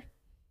there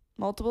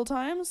multiple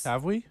times.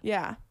 Have we?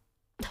 Yeah.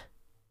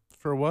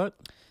 For what?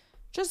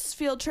 Just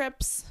field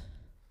trips.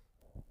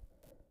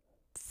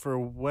 For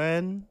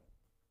when?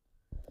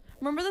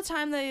 Remember the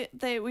time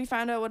we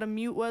found out what a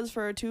mute was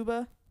for a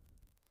tuba?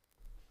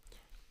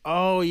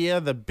 Oh yeah,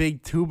 the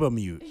big tuba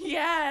mute.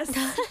 Yes.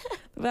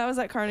 That was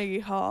at Carnegie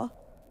Hall.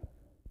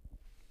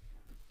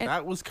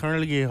 That was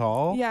Carnegie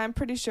Hall? Yeah, I'm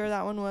pretty sure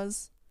that one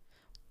was.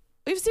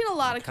 We've seen a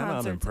lot of Kind of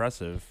concerts.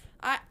 unimpressive.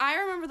 I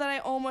remember that I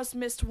almost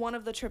missed one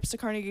of the trips to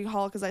Carnegie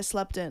Hall because I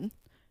slept in.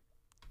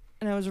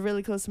 And I was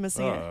really close to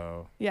missing it.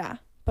 Uh-oh. Yeah,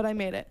 but I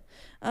made it.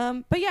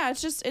 But yeah,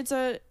 it's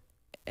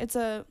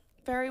a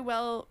very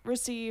well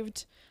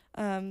received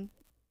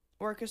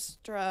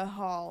orchestra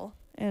hall.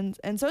 And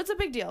so it's a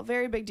big deal,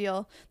 very big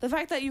deal. The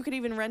fact that you could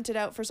even rent it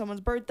out for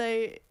someone's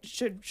birthday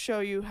should show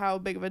you how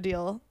big of a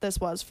deal this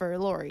was for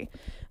Lori.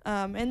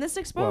 And this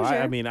exposure...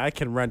 Well, I mean, I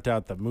can rent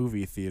out the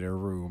movie theater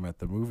room at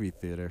the movie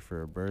theater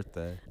for a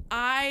birthday.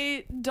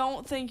 I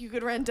don't think you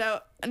could rent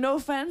out... No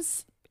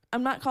offense,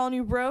 I'm not calling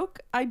you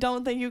broke. I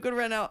don't think you could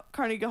rent out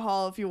Carnegie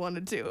Hall if you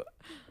wanted to.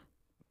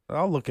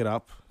 I'll look it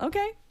up.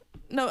 Okay.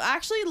 No,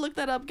 actually, look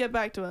that up. Get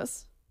back to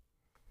us.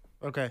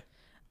 Okay.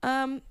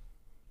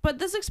 But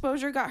this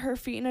exposure got her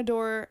feet in the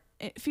door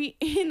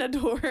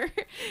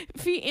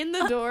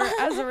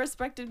as a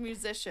respected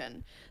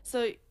musician.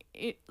 So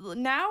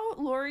now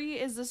Lori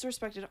is this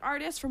respected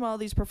artist from all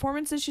these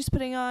performances she's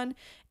putting on,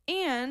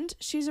 and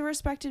she's a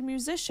respected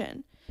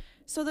musician.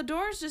 So the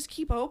doors just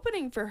keep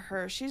opening for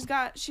her. She's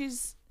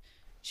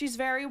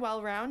very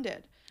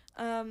well-rounded.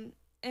 And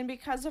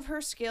because of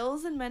her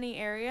skills in many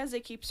areas,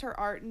 it keeps her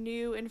art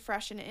new and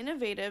fresh and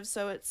innovative.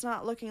 So it's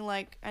not looking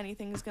like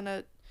anything's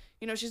gonna,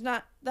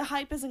 the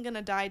hype isn't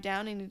gonna die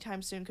down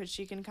anytime soon, because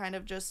she can kind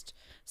of just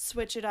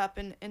switch it up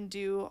and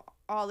do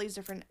all these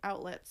different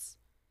outlets.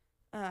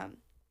 But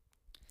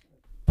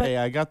Hey,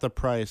 I got the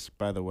price,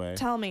 by the way.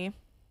 Tell me.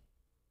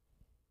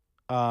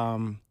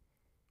 Well,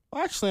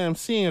 actually, I'm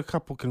seeing a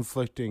couple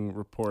conflicting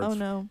reports. Oh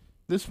no.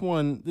 This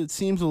one, it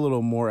seems a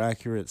little more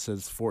accurate.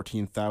 Says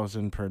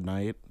 14,000 per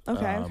night.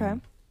 Okay.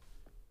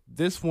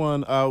 This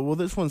one,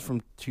 this one's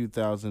from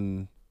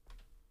 2000.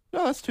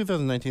 No, that's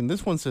 2019.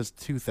 This one says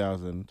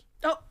 2,000.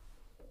 Oh.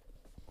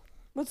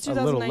 What's A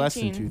 2019? little less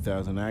than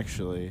 2,000,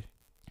 actually.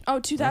 Oh,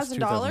 That's $2,000?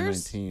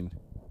 2019.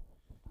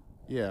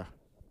 Yeah.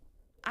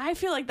 I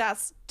feel like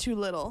that's too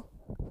little.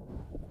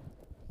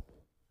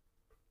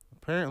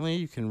 Apparently,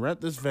 you can rent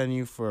this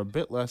venue for a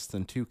bit less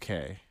than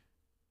 $2,000.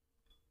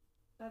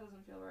 That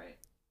doesn't feel right.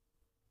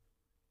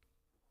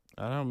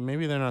 I don't.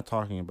 Maybe they're not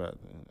talking about it.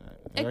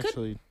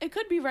 It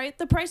could be right.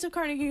 The price of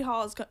Carnegie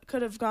Hall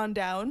could have gone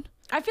down.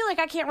 I feel like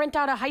I can't rent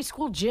out a high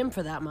school gym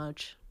for that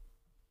much.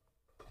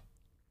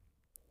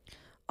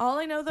 All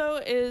I know though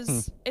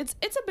is it's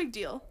a big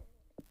deal.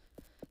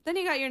 Then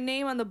you got your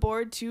name on the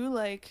board too,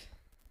 like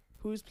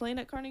who's playing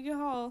at Carnegie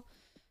Hall.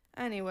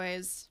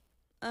 Anyways,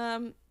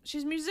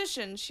 she's a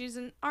musician. She's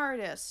an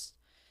artist.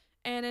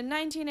 And in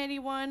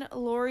 1981,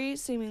 Lori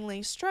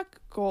seemingly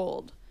struck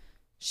gold.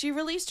 She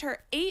released her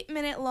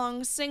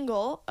 8-minute-long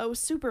single, Oh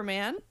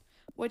Superman,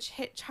 which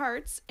hit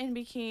charts and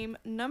became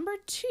number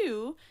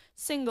 2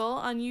 single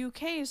on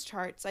UK's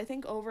charts, I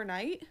think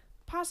overnight,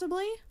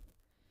 possibly.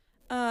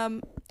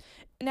 Now,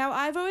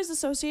 I've always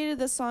associated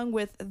this song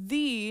with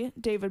the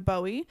David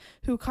Bowie,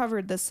 who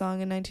covered this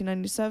song in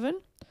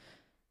 1997.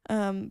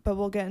 But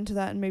we'll get into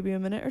that in maybe a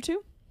minute or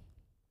two.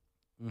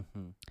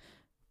 Mm-hmm.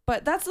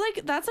 But that's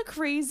a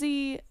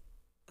crazy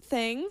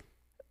thing,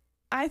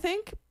 I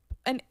think.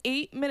 An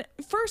 8-minute...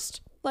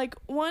 First,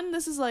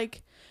 this is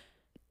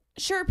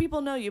sure,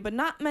 people know you, but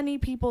not many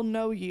people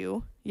know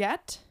you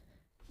yet.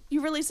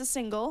 You release a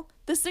single.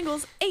 This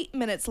single's 8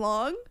 minutes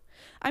long.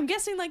 I'm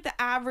guessing, the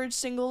average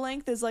single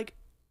length is,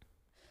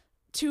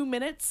 2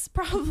 minutes,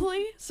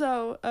 probably.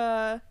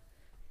 So,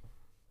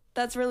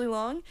 that's really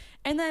long.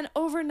 And then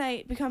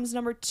overnight becomes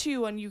number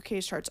 2 on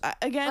UK's charts.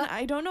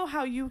 I don't know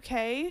how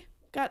UK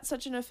got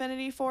such an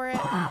affinity for it.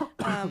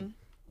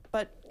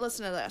 But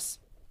listen to this.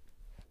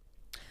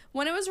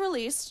 When it was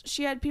released,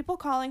 she had people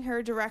calling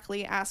her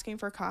directly asking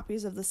for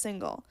copies of the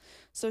single.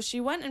 So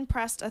she went and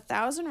pressed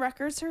 1,000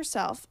 records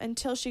herself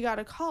until she got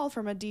a call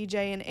from a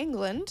DJ in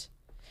England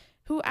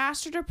who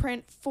asked her to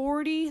print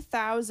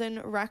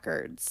 40,000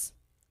 records.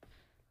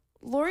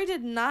 Lori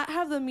did not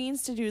have the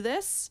means to do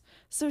this,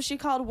 so she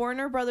called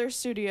Warner Brothers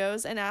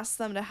Studios and asked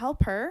them to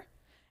help her.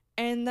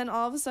 And then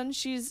all of a sudden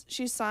she's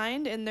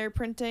signed and they're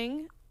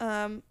printing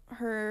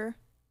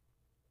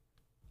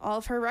all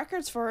of her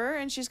records for her,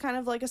 and she's kind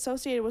of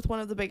associated with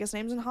one of the biggest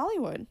names in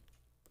Hollywood.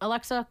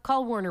 Alexa,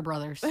 call Warner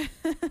Brothers.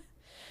 Why do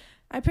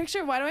I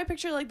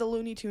picture the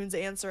Looney Tunes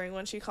answering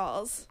when she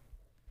calls?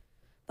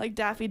 Like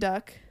Daffy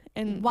Duck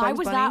and Why Bugs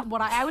was Bunny. that what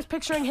I was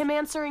picturing him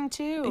answering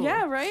too?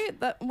 Yeah, right?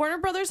 That Warner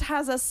Brothers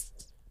has us,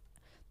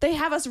 they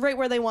have us right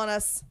where they want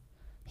us.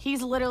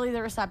 He's literally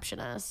the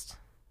receptionist.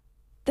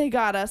 They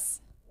got us.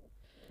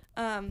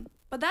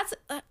 But that's,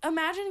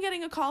 imagine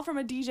getting a call from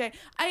a DJ.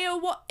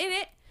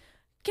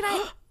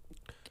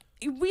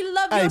 We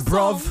love your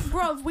song.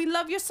 Bruv, we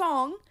love your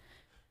song.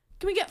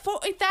 Can we get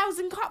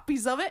 40,000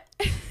 copies of it?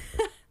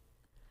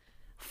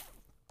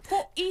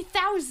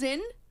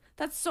 40,000?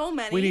 That's so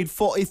many. We need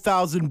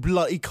 40,000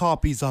 bloody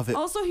copies of it.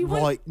 Also, he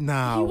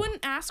now. He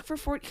wouldn't ask for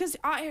 40, because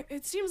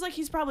it seems like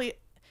he's probably,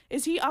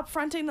 is he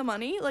upfronting the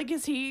money?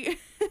 Is he,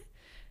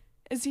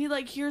 is he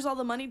here's all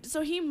the money?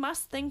 So he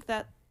must think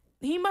that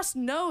he must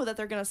know that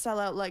they're gonna sell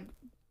out like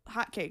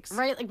hotcakes.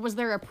 Right? Like, was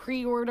there a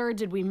pre-order?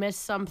 Did we miss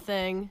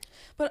something?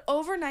 But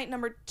overnight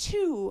number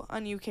 2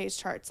 on UK's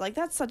charts. Like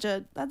that's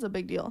a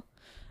big deal.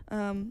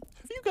 Have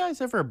you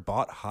guys ever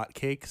bought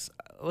hotcakes?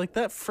 Like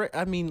that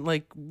I mean,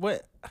 like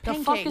what The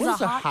Pancakes. fuck is what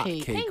is a a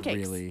hotcake? hotcake Pancakes.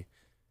 really?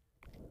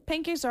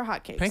 Pancakes are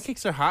hotcakes.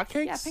 Pancakes are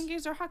hotcakes? Yeah,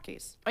 pancakes are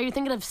hotcakes. Are you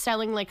thinking of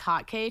selling like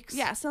hotcakes?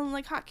 Yeah, selling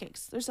like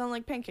hotcakes. They're selling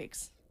like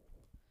pancakes.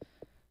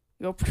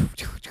 You go.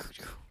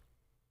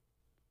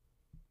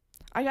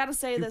 I gotta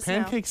say Do this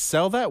pancakes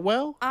sell that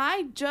well?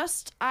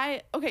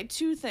 okay,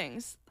 2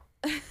 things.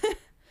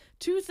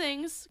 2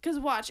 things, because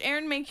watch,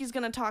 Aaron Mankey's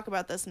gonna talk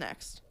about this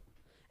next.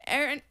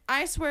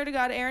 I swear to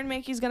God, Aaron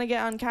Mankey's gonna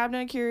get on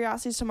Cabinet of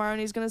Curiosities tomorrow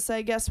and he's gonna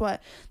say, guess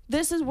what?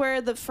 This is where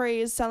the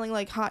phrase selling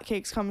like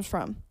hotcakes comes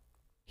from.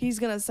 He's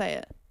gonna say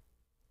it.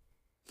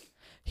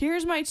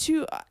 Here's my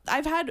 2.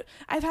 I've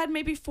had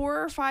maybe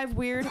 4 or 5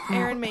 weird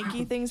Aaron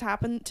Mankey things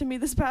happen to me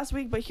this past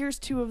week, but here's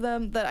 2 of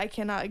them that I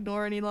cannot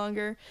ignore any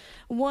longer.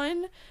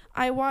 One,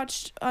 I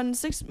watched on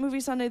 6 Movie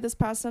Sunday this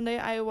past Sunday.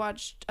 I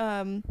watched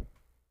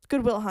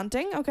Good Will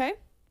Hunting. Okay,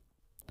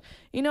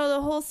 you know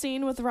the whole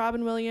scene with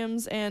Robin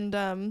Williams and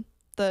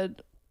the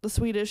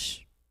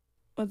Swedish,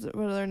 what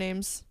are their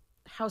names?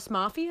 House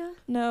Mafia?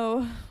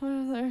 No, what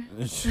are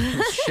their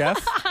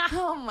Chef?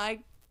 Oh my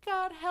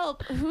God,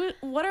 help!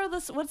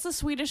 What's the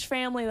Swedish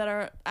family that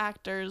are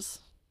actors?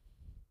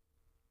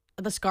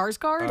 The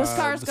Skarsgård? The The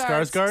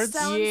Skarsgårds. Skarsgårds?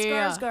 Stellan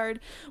Yeah. Skarsgård.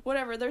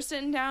 Whatever. They're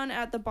sitting down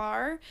at the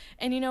bar,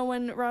 and you know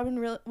when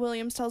Robin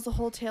Williams tells the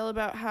whole tale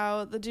about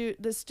how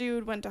this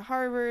dude went to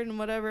Harvard and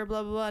whatever,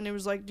 blah blah blah, and he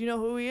was like, "Do you know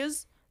who he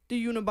is?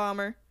 The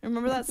Unabomber."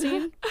 Remember that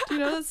scene? Do you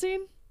know that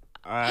scene?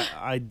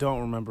 I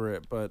don't remember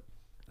it, but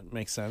it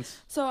makes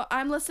sense. So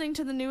I'm listening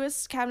to the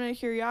newest Cabinet of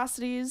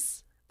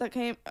Curiosities that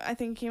came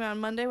out on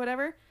Monday,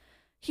 whatever.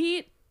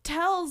 He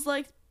tells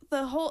like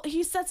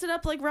he sets it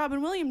up like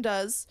Robin Williams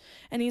does,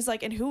 and he's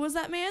like, and who was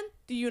that man?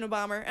 The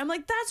Unabomber. I'm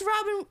like, that's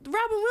Robin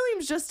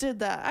Williams just did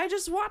that. I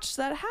just watched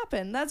that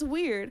happen. That's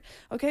weird.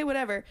 Okay,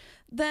 whatever.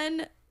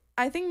 Then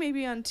I think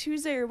maybe on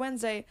Tuesday or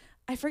Wednesday,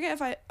 I forget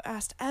if I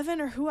asked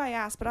Evan or who I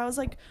asked, but I was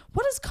like,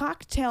 what does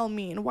cocktail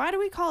mean? Why do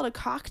we call it a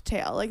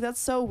cocktail? Like, that's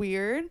so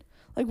weird.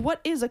 Like,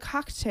 what is a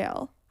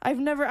cocktail? I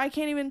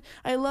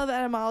love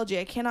etymology.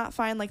 I cannot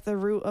find like the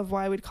root of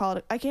why we'd call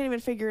it. I can't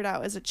even figure it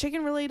out. Is it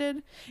chicken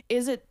related?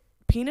 Is it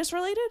penis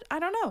related? I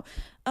don't know.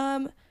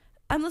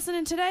 I'm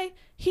listening today.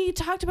 He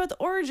talked about the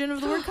origin of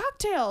the word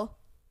cocktail.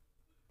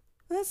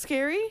 That's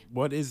scary.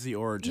 What is the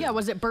origin? Yeah,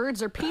 was it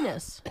birds or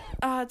penis?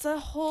 It's a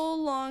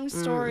whole long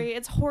story.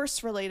 It's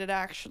horse related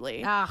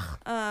actually.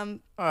 But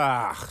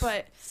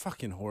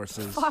fucking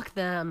horses. Fuck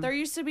them. there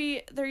used to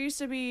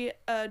be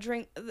a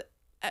drink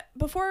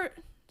before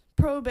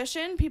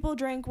Prohibition. People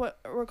drank what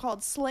were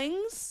called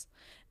slings,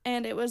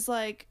 and it was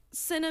like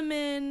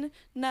cinnamon,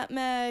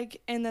 nutmeg,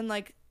 and then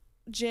like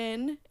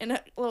gin in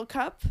a little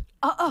cup,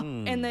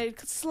 and they'd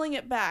sling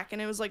it back,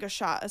 and it was like a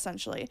shot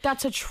essentially.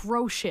 That's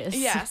atrocious.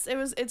 Yes,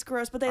 it's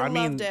gross, but they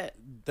loved it.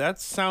 That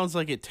sounds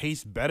like it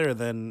tastes better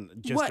than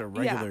just a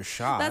regular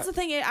shot. That's the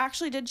thing. It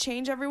actually did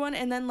change everyone,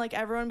 and then like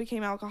everyone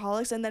became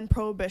alcoholics, and then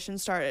Prohibition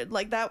started.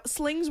 Like that,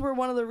 slings were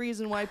one of the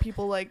reasons why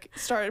people like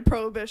started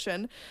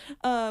Prohibition.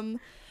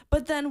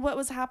 But then what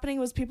was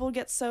happening was people would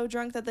get so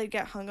drunk that they'd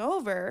get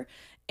hungover,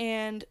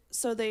 and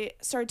so they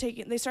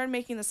started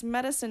making this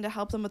medicine to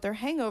help them with their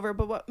hangover.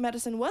 But what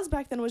medicine was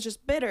back then was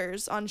just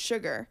bitters on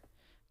sugar.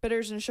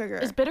 Bitters and sugar.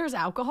 Is bitters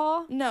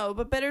alcohol? No,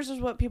 but bitters is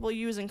what people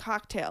use in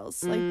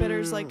cocktails. Like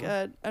bitters, like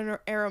an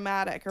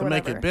aromatic or to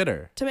whatever. make it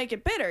bitter. To make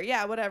it bitter,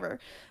 yeah, whatever.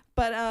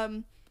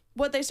 But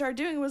what they started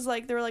doing was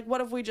like they were like,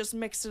 what if we just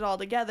mixed it all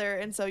together,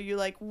 and so you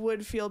like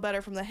would feel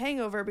better from the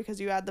hangover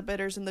because you had the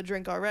bitters in the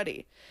drink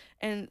already,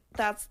 and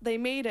they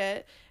made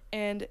it,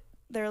 and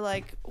they're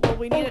like, well,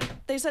 we need it.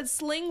 They said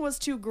sling was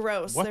too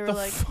gross. What they were the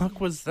like, fuck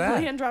was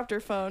that? Leanne dropped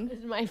her phone. This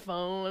is my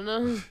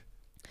phone.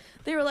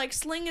 They were like,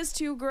 sling is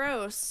too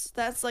gross.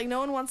 That's like, no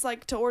one wants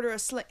like to order a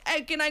sling.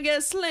 Hey, can I get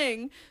a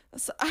sling?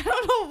 So, I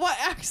don't know what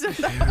accent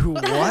that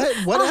was. What?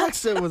 What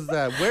accent was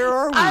that? Where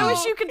are we? I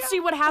wish you could see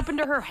what happened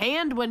to her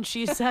hand when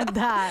she said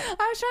that.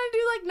 I was trying to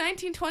do like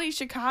 1920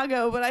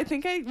 Chicago, but I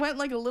think I went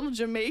like a little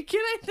Jamaican,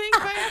 I think,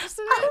 by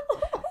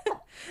accident.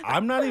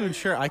 I'm not even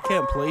sure. I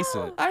can't place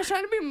it. I was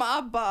trying to be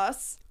mob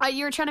boss.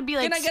 You were trying to be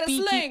like, Can I get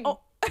a sling? Oh.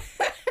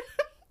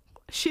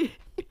 She...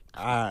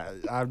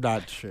 I'm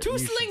not sure. Two You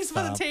should slings for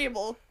the stop.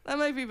 table. That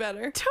might be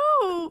better.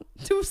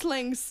 Two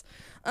slings.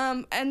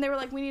 And they were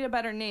like, we need a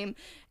better name.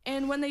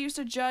 And when they used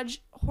to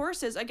judge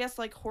horses, I guess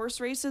like horse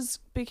races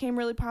became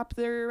really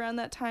popular around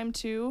that time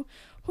too.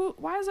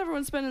 Why is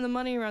everyone spending the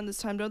money around this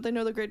time? Don't they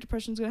know the Great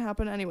Depression's gonna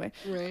happen anyway?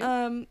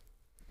 Right.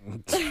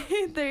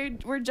 They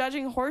were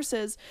judging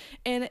horses,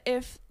 and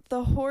if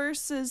the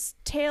horse's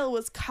tail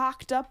was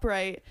cocked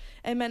upright,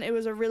 it meant it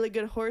was a really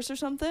good horse or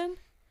something.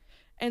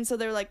 And so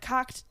they were like,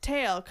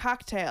 cocktail.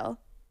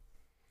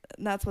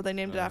 And that's what they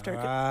named it after.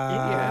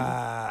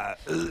 Ah.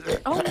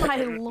 Oh my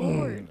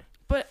lord.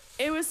 But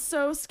It was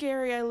so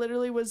scary. I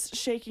literally was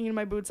shaking in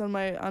my boots on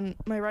my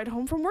ride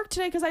home from work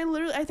today because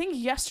I think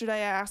yesterday I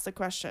asked the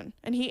question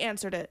and he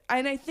answered it.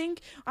 And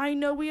I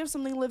know we have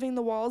something living in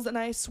the walls, and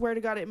I swear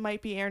to God it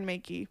might be Aaron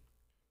Mackey.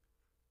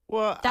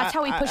 Well, That's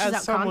how he pushes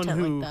out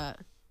content like that.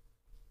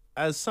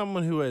 As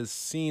someone who has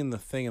seen the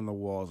thing in the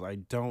walls, I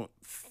don't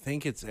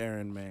think it's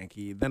Aaron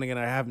Mankey. Then again,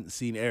 I haven't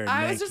seen Aaron Mankey.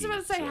 I was just about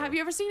to say, have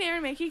you ever seen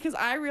Aaron Mankey? Because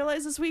I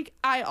realized this week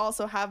I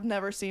also have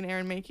never seen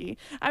Aaron Mankey.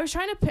 I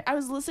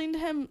was listening to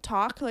him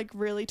talk, like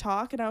really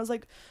talk, and I was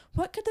like,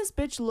 what could this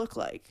bitch look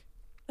like?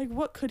 Like,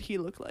 what could he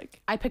look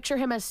like? I picture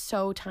him as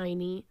so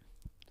tiny.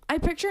 I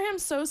picture him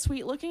so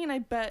sweet looking, and I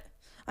bet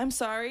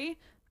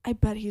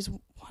he's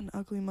one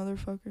ugly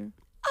motherfucker.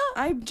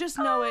 I just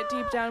know it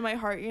deep down in my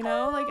heart, you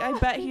know? Like, I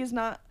bet he's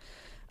not...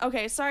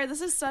 Okay, sorry,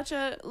 this is such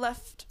a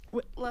left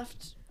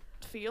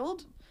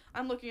field.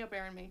 I'm looking up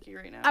Aaron Mankey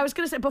right now. I was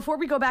going to say, before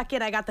we go back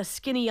in, I got the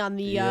skinny on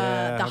the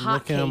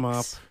hot cakes. Him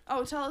up.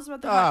 Oh, tell us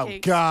about the hot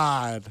cakes. Oh,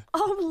 God.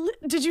 Oh,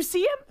 did you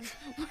see him?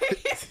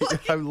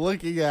 I'm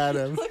looking at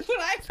him. Look what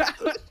I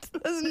found.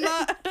 This is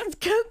not...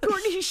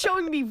 Courtney's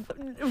showing me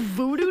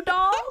voodoo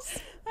dolls.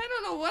 I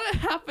don't know what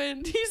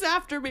happened. He's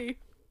after me.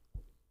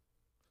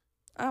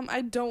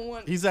 I don't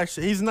want...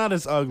 He's not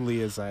as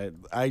ugly as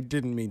I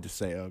didn't mean to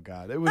say, oh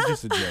God. It was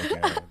just a joke,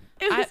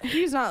 Aaron.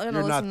 He's not going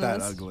to listen to this. You're not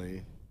that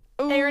ugly.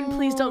 Ooh, Aaron,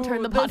 please don't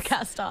turn the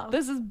podcast off.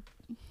 This is...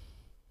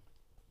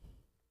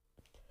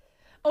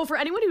 Oh, for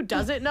anyone who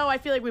doesn't know, I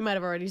feel like we might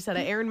have already said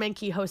it. Aaron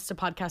Mankey hosts a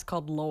podcast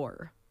called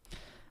Lore.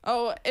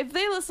 Oh, if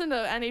they listen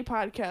to any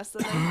podcast,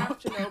 then they have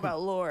to know about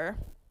Lore.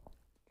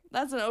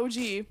 That's an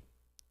OG.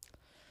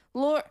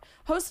 Lore...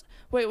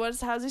 Wait,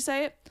 how's he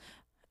say it?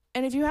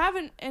 And if you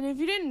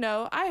didn't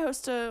know, I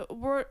host a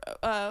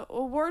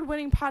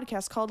award-winning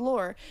podcast called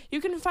Lore.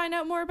 You can find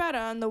out more about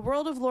it on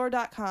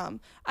theworldoflore.com.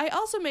 I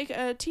also make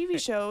a TV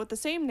show with the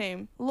same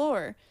name,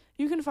 Lore.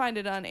 You can find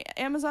it on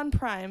Amazon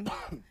Prime.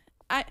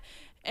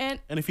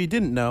 And if you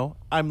didn't know,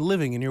 I'm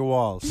living in your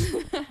walls.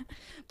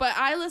 But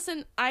I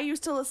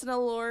used to listen to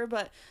Lore,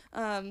 but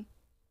I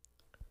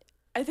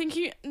think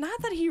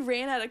not that he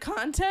ran out of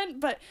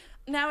content, but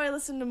now I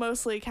listen to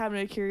mostly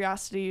Cabinet of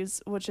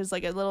Curiosities, which is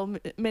like a little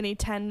mini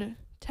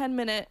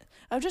 10-minute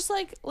of just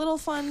like little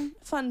fun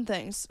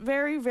things.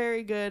 Very,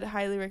 very good.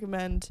 Highly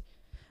recommend.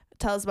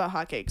 Tell us about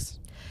hotcakes.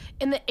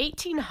 In the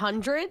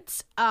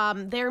 1800s,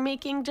 they're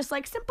making just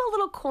like simple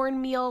little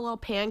cornmeal little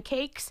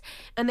pancakes,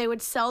 and they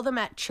would sell them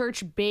at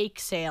church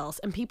bake sales,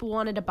 and people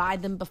wanted to buy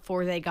them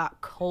before they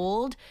got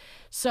cold.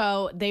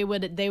 So they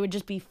would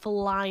just be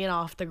flying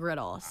off the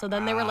griddle. So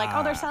then they were like,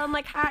 oh, they're selling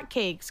like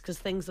hotcakes because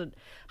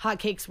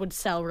hotcakes would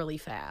sell really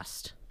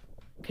fast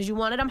because you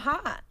wanted them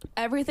hot.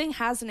 Everything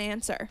has an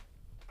answer.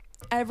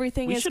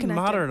 Everything is connected. We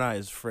should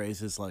modernize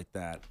phrases like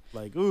that.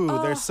 Like, ooh,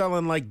 they're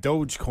selling like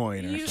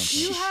Dogecoin or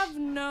something. You have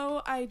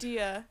no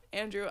idea,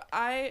 Andrew.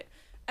 Not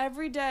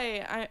every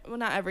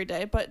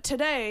day, but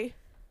today,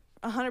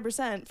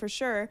 100% for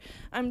sure,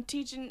 I'm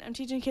teaching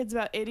kids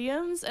about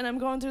idioms, and I'm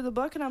going through the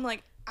book, and I'm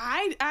like,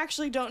 I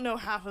actually don't know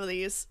half of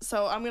these,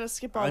 so I'm going to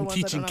skip all the ones I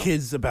don't know. I'm teaching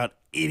kids about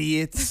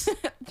idiots.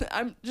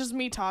 I'm just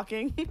me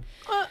talking.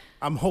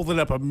 I'm holding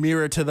up a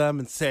mirror to them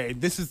and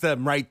saying, this is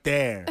them right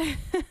there.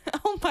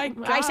 Oh my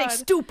God. I say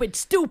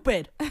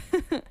stupid.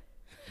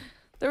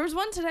 There was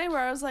one today where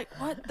I was like,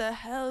 what the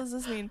hell does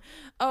this mean?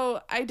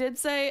 Oh, I did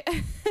say,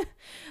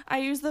 I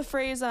used the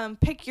phrase,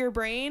 pick your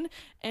brain,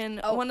 and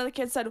one of the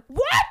kids said,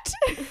 what?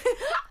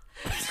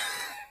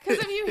 Because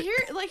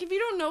if you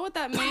don't know what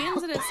that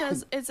means, and it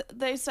says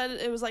they said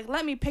it was like,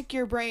 let me pick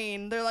your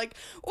brain. They're like,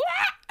 what?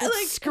 It's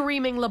like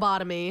screaming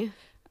lobotomy.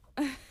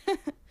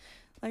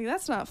 Like,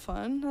 that's not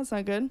fun. That's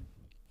not good.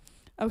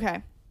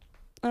 Okay.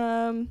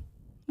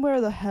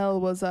 Where the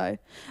hell was I?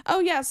 Oh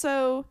yeah,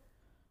 so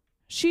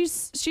she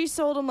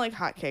sold them like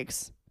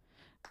hotcakes.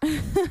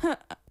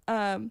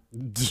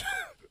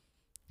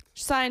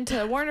 Signed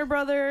to Warner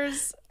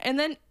Brothers, and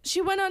then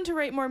she went on to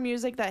write more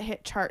music that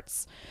hit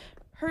charts.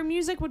 Her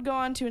music would go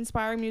on to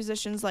inspire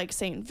musicians like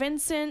St.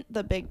 Vincent,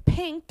 The Big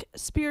Pink,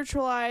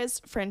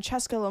 Spiritualized,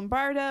 Francesca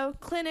Lombardo,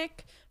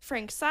 Clinic,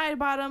 Frank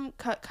Sidebottom,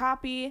 Cut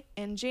Copy,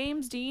 and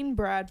James Dean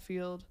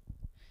Bradfield.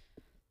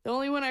 The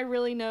only one I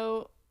really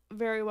know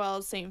very well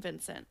is St.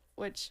 Vincent,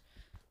 which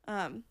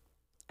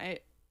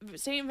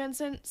St.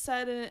 Vincent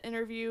said in an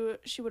interview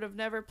she would have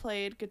never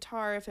played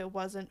guitar if it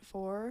wasn't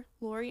for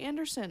Laurie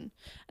Anderson.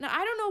 And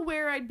I don't know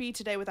where I'd be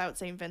today without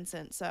St.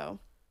 Vincent, so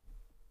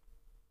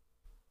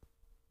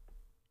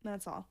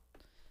that's all.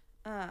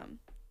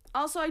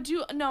 Also,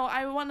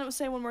 I want to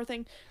say one more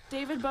thing.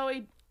 David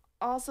Bowie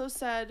also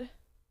said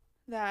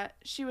that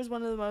she was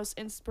one of the most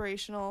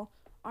inspirational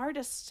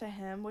artists to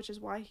him, which is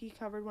why he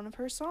covered one of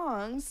her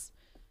songs,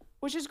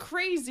 which is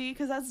crazy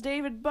because that's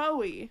David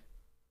Bowie.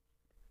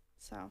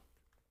 So,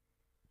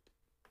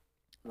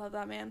 love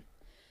that man.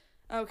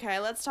 Okay,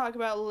 let's talk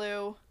about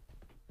Lou.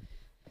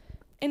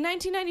 In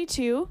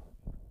 1992,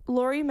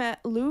 Laurie met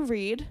Lou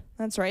Reed.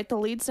 That's right, the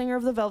lead singer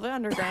of the Velvet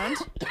Underground.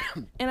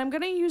 And I'm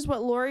going to use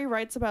what Laurie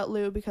writes about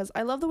Lou because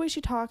I love the way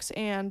she talks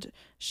and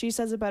she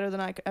says it better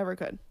than I ever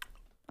could.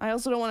 I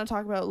also don't want to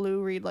talk about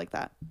Lou Reed like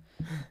that.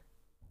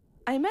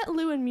 I met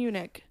Lou in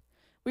Munich.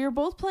 We were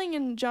both playing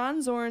in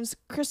John Zorn's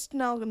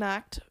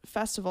Kristallnacht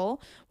festival,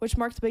 which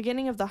marked the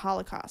beginning of the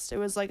Holocaust. It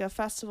was like a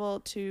festival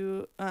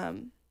to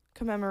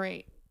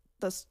commemorate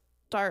the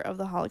start of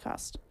the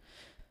Holocaust.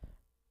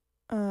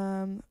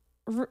 Part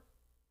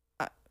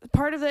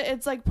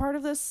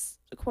of this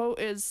quote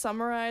is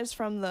summarized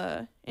from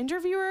the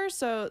interviewer,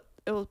 so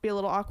it will be a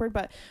little awkward,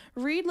 but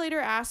Reed later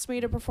asked me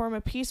to perform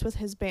a piece with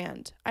his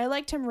band. I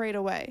liked him right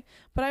away,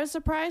 but I was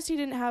surprised he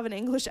didn't have an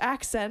English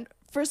accent.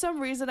 For some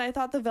reason, I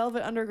thought the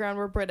Velvet Underground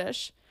were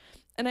British,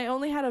 and I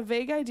only had a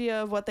vague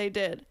idea of what they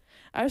did.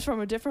 I was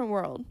from a different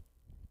world.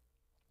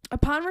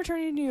 Upon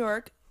returning to New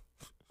York,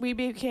 we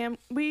became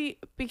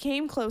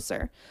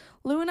closer.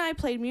 Lou and I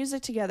played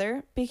music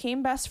together,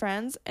 became best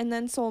friends, and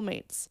then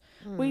soulmates.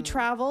 We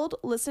traveled,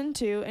 listened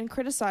to, and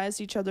criticized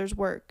each other's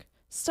work.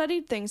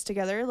 Studied things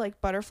together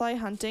like butterfly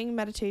hunting,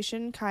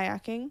 meditation,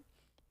 kayaking.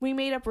 We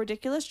made up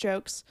ridiculous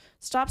jokes,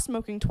 stopped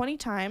smoking 20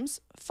 times,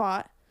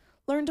 fought,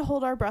 learned to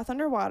hold our breath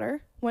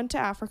underwater, went to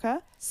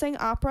Africa, sang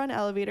opera in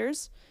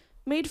elevators,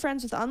 made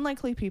friends with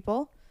unlikely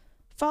people,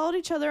 followed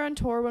each other on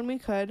tour when we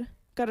could,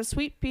 got a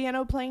sweet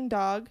piano-playing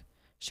dog,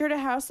 shared a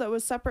house that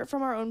was separate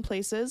from our own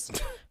places,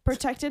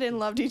 protected and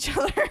loved each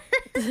other.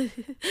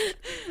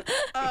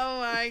 Oh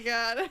my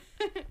god.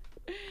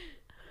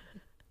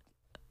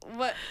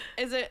 What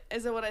is it?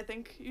 Is it what I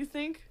think you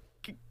think?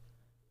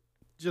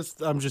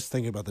 I'm just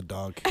thinking about the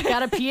dog.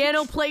 Got a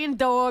piano playing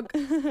dog.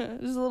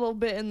 There's a little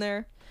bit in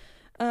there.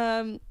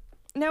 Now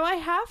I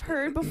have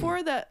heard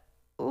before that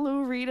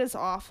Lou Reed is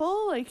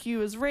awful. Like, he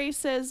was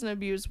racist and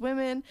abused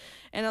women,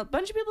 and a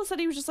bunch of people said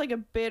he was just like a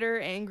bitter,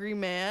 angry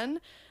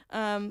man.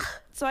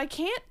 So I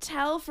can't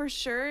tell for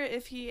sure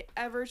if he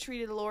ever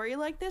treated Lori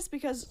like this,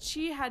 because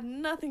she had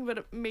nothing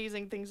but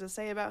amazing things to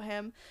say about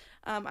him.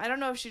 I don't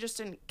know if she just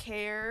didn't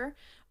care,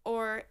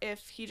 or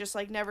if he just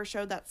like never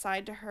showed that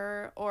side to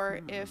her,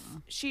 or if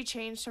she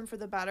changed him for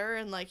the better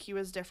and like he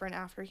was different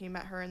after he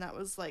met her and that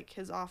was like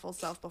his awful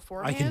self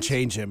beforehand. I can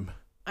change him.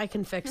 I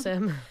can fix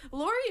him.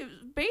 Lori,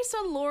 based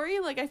on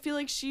Lori, like I feel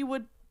like she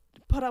would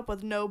put up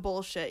with no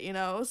bullshit, you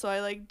know? So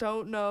I like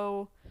don't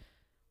know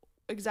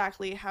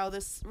exactly how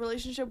this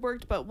relationship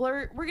worked, but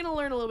we're gonna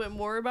learn a little bit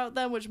more about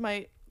them, which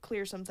might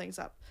clear some things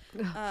up.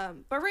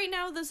 But right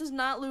now this is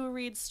not Lou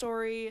Reed's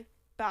story.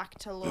 Back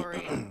to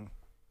Lori.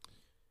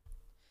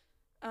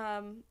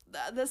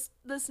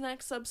 This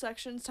next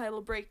subsection's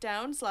titled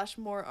Breakdown /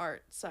 More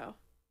Art, so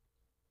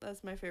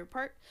that's my favorite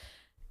part.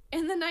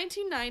 In the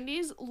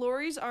 1990s,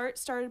 Lori's art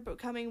started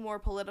becoming more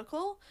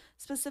political,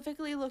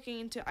 specifically looking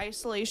into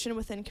isolation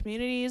within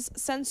communities,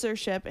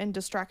 censorship, and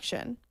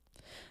destruction.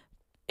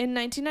 In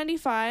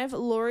 1995,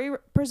 Lori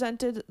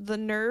presented the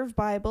Nerve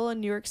Bible in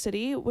New York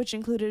City, which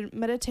included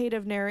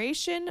meditative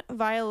narration,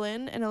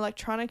 violin, and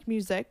electronic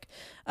music,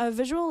 a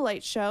visual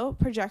light show,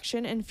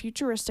 projection, and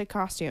futuristic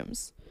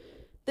costumes.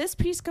 This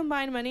piece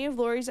combined many of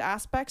Lori's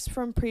aspects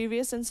from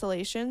previous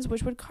installations,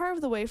 which would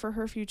carve the way for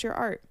her future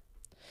art.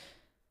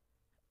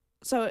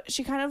 So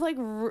she kind of like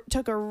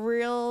took a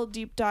real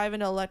deep dive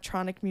into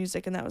electronic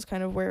music, and that was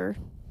kind of where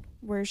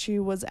she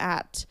was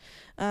at.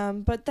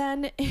 But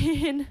then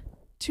in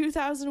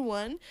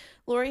 2001,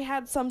 Lori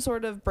had some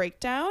sort of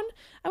breakdown.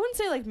 I wouldn't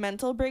say like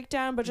mental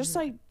breakdown, but just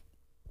like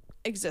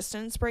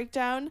existence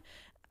breakdown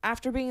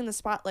after being in the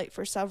spotlight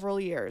for several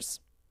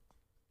years.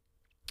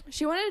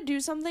 She wanted to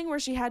do something where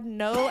she had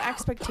no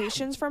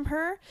expectations from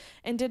her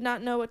and did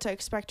not know what to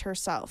expect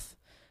herself.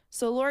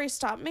 So Lori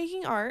stopped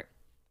making art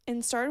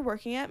and started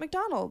working at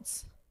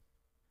McDonald's.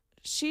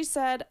 She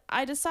said,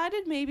 I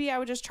decided maybe I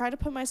would just try to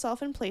put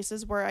myself in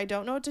places where I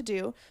don't know what to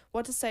do,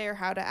 what to say, or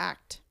how to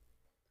act.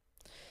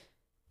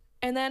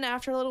 And then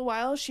after a little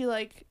while, she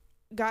like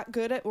got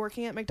good at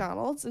working at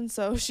McDonald's, and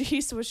so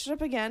she switched it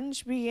up again.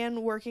 She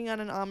began working on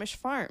an Amish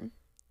farm.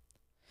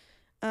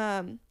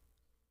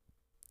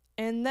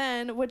 And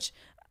then, which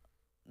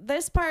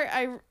this part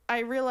I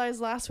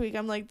realized last week,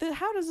 I'm like,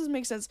 how does this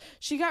make sense?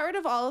 She got rid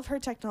of all of her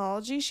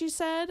technology, she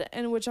said,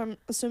 and which I'm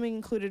assuming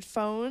included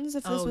phones,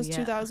 if this was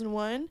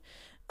 2001.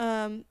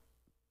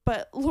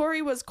 But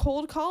Lori was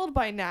cold called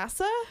by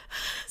NASA.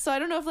 So I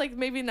don't know if like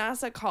maybe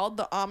NASA called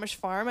the Amish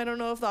farm. I don't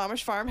know if the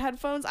Amish farm had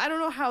phones. I don't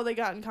know how they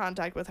got in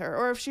contact with her,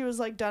 or if she was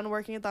like done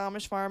working at the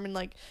Amish farm and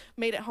like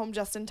made it home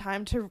just in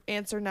time to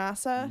answer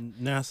NASA.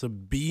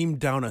 NASA beamed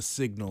down a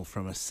signal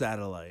from a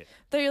satellite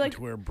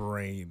into her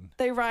brain.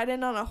 They ride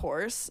in on a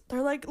horse.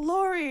 They're like,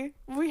 Lori,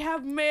 we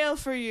have mail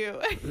for you.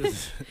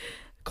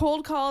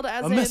 Cold called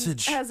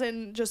as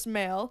in just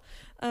mail.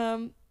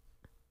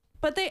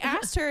 But they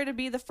asked her to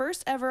be the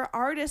first ever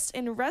artist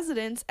in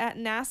residence at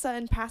NASA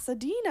in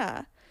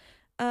Pasadena.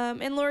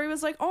 And Lori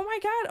was like, oh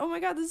my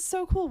God, this is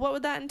so cool. What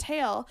would that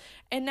entail?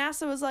 And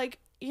NASA was like,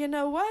 you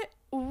know what?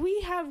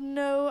 We have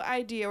no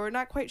idea. We're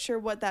not quite sure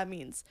what that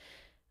means.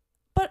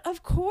 But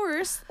of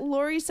course,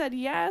 Lori said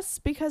yes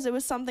because it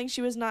was something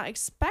she was not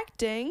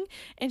expecting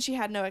and she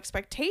had no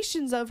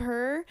expectations of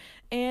her.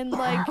 And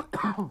like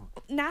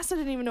NASA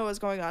didn't even know what was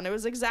going on. It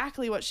was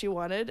exactly what she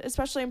wanted,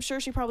 especially I'm sure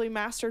she probably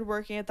mastered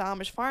working at the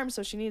Amish farm,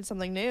 so she needed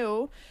something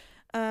new.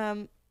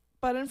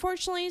 But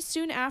unfortunately,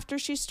 soon after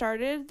she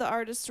started, the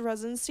artist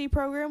residency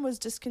program was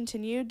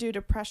discontinued due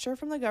to pressure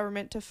from the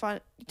government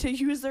to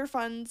use their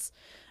funds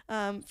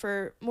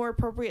for more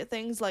appropriate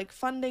things like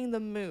funding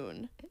the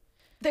moon.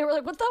 They were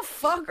like, what the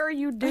fuck are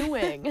you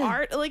doing?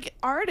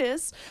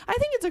 Artists. I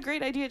think it's a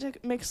great idea to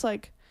mix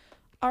like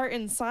art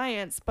and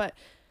science, but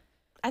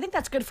I think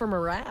that's good for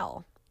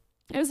morale.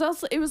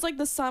 it was like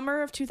the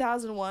summer of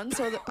 2001,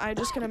 so I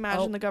just can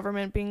imagine the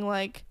government being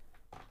like,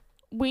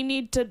 we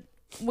need to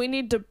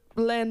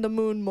land the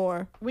moon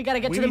more. We got to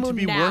get we to the moon now.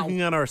 We need to be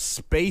working on our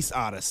space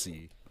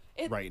odyssey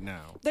right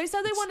now. They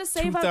said they want to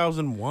save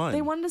 2001. up.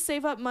 They wanted to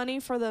save up money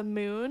for the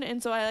moon,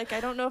 and so I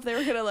don't know if they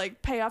were gonna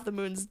like pay off the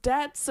moon's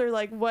debts or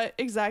like what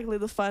exactly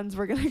the funds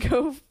were gonna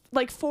go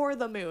like for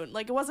the moon.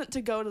 Like it wasn't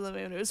to go to the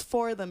moon; it was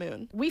for the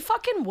moon. We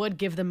fucking would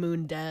give the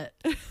moon debt.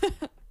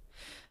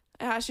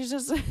 Yeah, she's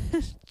just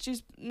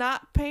she's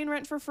not paying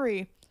rent for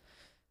free.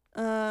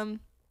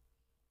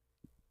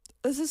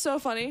 This is so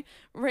funny.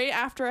 Right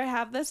after I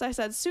have this, I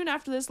said soon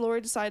after this,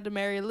 Lori decided to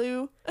marry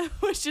Lou,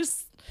 which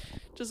is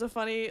just a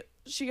funny.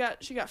 She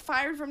got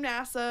fired from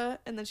NASA,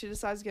 and then she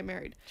decides to get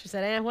married. She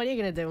said, what are you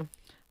gonna do?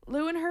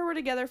 Lou and her were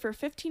together for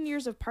 15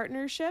 years of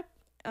partnership.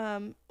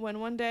 When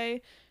one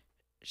day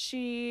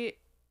she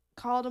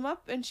called him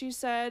up and she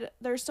said,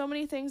 "There's so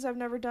many things I've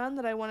never done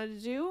that I wanted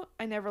to do.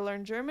 I never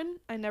learned German.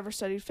 I never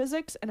studied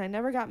physics, and I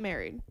never got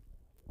married."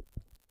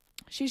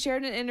 She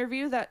shared in an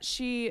interview that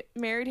she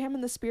married him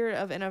in the spirit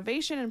of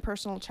innovation and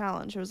personal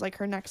challenge. It was like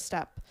her next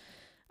step.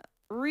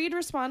 Reed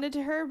responded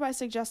to her by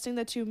suggesting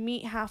the two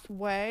meet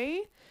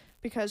halfway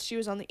because she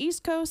was on the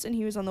East Coast and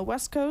he was on the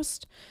West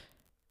Coast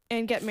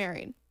and get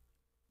married.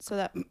 So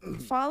that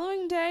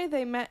following day,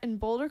 they met in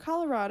Boulder,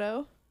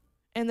 Colorado.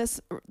 And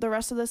the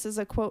rest of this is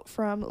a quote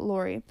from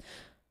Lori.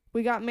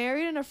 "We got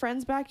married in a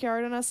friend's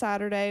backyard on a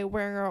Saturday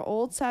wearing our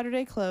old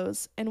Saturday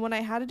clothes, and when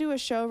I had to do a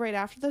show right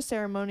after the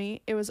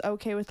ceremony, it was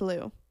okay with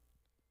Lou."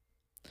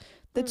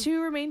 The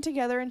two remained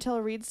together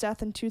until Reed's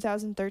death in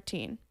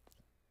 2013.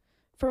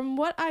 From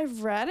what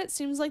I've read, it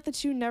seems like the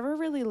two never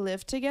really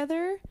lived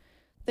together.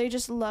 They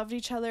just loved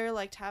each other,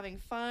 liked having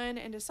fun,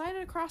 and decided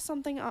to cross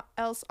something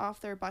else off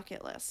their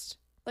bucket list.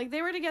 Like,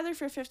 they were together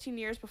for 15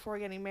 years before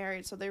getting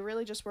married, so they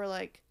really just were,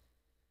 like,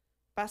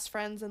 best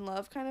friends in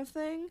love kind of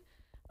thing.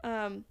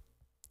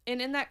 And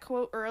in that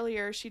quote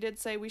earlier, she did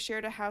say we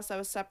shared a house that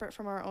was separate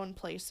from our own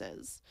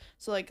places.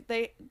 So, like,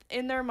 they,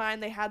 in their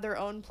mind, they had their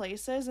own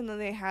places, and then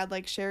they had,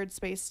 like, shared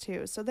space,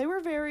 too. So they were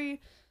very,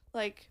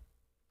 like,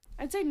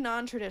 I'd say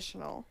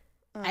non-traditional.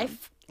 I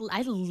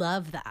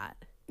love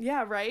that.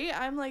 Yeah, right?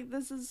 I'm like,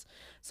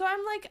 so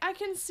I'm like, I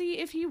can see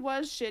if he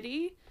was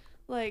shitty,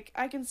 like,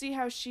 I can see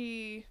how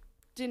she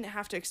didn't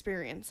have to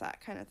experience that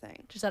kind of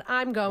thing. She said,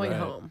 I'm going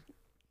home.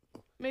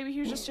 Maybe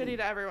he was just shitty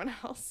to everyone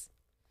else.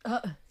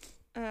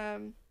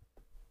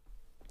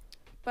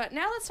 But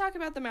now let's talk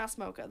about the mass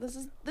mocha.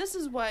 This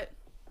is what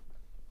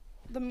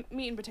the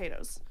meat and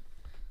potatoes.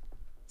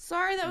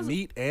 Sorry, that was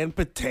meat and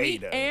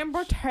potatoes. Meat and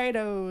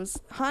potatoes,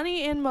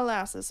 honey and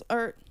molasses,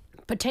 or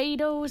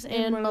potatoes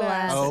and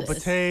molasses. Oh,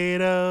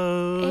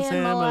 potatoes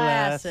and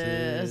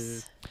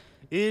molasses.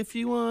 If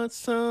you want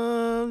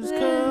some, just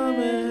come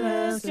and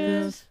ask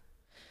us.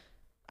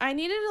 I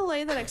needed to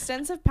lay that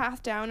extensive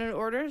path down in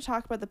order to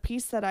talk about the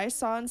piece that I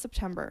saw in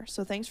September.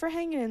 So thanks for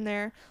hanging in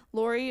there.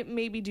 Lori,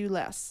 maybe do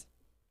less.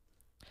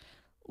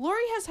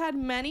 Lori has had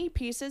many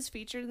pieces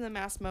featured in the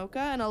Mass Mocha,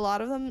 and a lot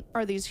of them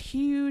are these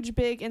huge,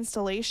 big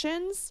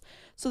installations.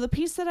 So the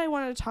piece that I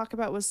wanted to talk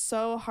about was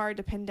so hard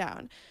to pin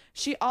down.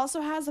 She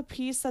also has a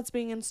piece that's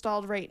being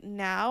installed right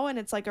now, and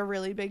it's like a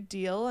really big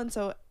deal. And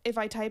so if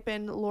I type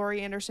in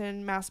Lori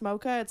Anderson Mass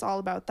Mocha, it's all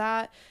about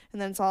that,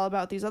 and then it's all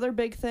about these other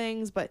big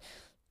things, but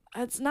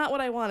that's not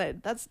what I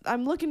wanted.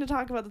 I'm looking to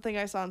talk about the thing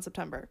I saw in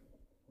September.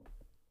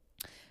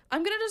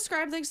 I'm going to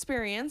describe the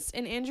experience,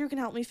 and Andrew can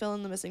help me fill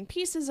in the missing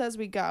pieces as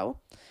we go.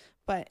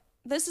 But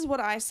this is what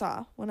I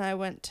saw when I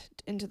went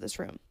into this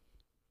room.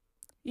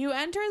 You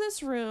enter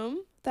this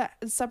room that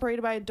is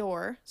separated by a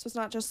door, so it's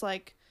not just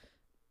like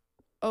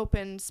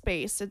open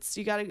space. It's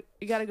you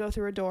gotta go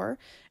through a door,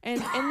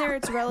 and in there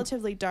it's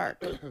relatively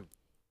dark.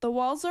 The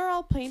walls are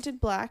all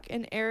painted black,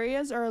 and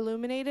areas are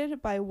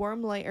illuminated by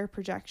warm light or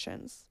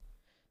projections.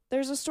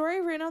 There's a story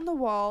written on the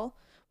wall,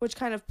 which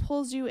kind of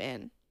pulls you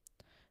in.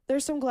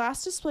 There's some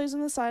glass displays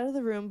on the side of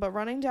the room, but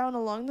running down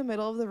along the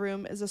middle of the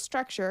room is a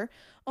structure,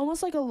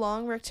 almost like a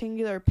long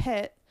rectangular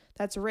pit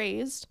that's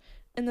raised,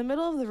 in the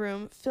middle of the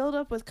room, filled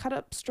up with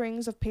cut-up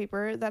strings of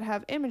paper that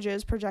have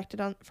images projected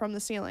from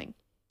the ceiling.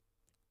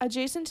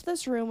 Adjacent to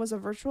this room was a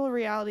virtual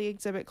reality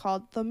exhibit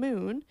called The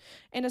Moon,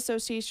 in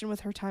association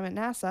with her time at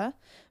NASA,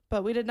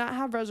 but we did not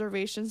have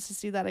reservations to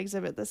see that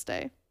exhibit this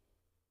day.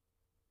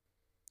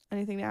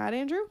 Anything to add,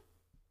 Andrew?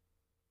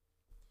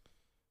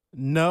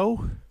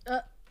 No.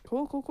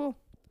 Cool.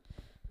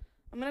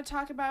 I'm going to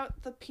talk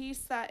about the piece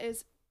that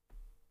is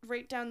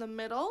right down the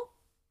middle.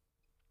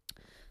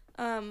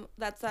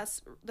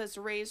 That's this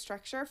raised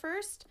structure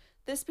first.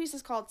 This piece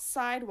is called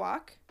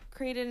Sidewalk,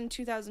 created in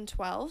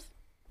 2012.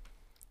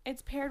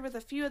 It's paired with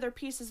a few other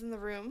pieces in the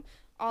room,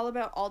 all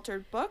about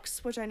altered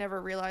books, which I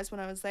never realized when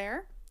I was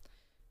there.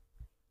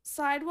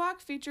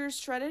 Sidewalk features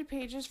shredded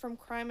pages from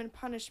Crime and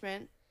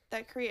Punishment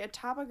that create a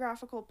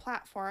topographical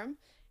platform,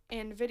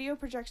 and video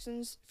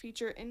projections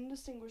feature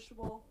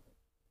indistinguishable...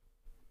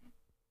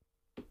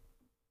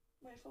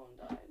 My phone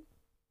died.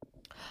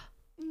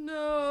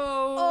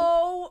 No.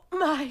 Oh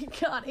my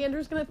god.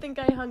 Andrew's gonna think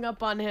I hung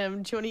up on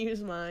him. Do you want to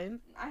use mine?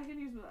 I can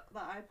use the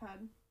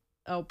iPad.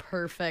 Oh,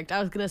 perfect. I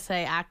was gonna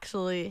say,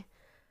 actually,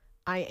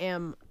 I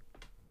am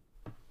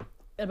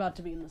about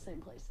to be in the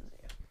same place as you.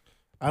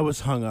 I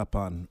was hung up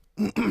on,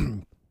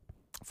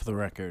 for the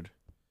record.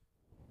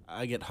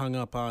 I get hung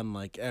up on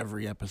like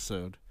every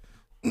episode.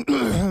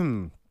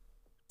 Oh,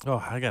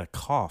 I got a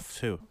cough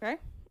too. Okay.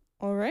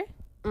 All right.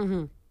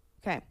 Mm-hmm.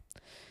 Okay.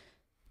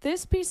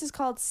 This piece is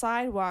called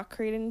Sidewalk,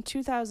 created in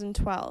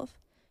 2012.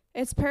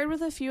 It's paired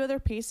with a few other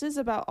pieces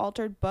about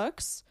altered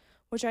books,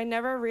 which I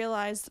never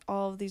realized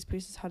all of these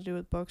pieces had to do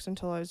with books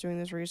until I was doing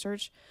this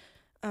research.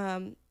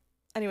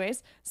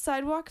 Anyways,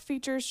 Sidewalk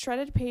features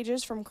shredded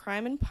pages from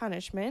Crime and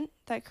Punishment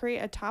that create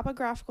a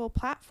topographical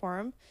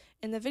platform,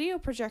 and the video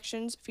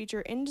projections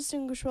feature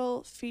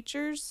indistinguishable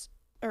figures,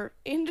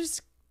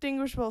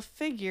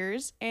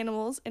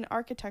 animals, and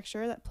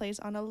architecture that plays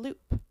on a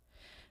loop.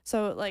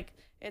 So, like,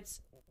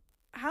 it's...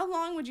 How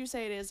long would you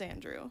say it is,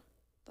 Andrew?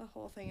 The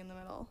whole thing in the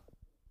middle.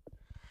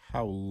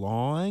 How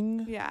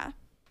long? Yeah.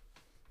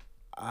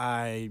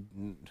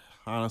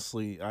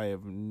 Honestly, I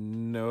have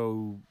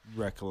no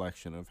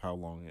recollection of how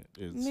long it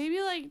is.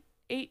 Maybe like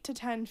 8 to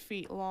 10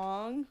 feet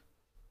long.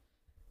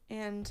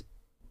 And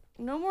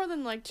no more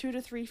than like 2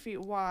 to 3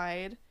 feet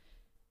wide.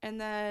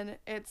 And then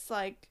it's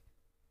like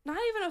not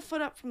even a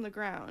foot up from the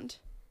ground.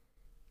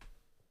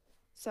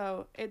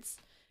 So it's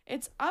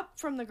up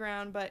from the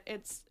ground, but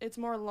it's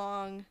more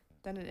long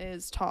than it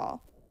is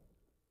tall.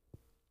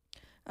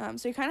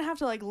 So you kind of have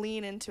to like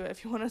lean into it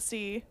if you want to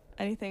see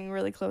anything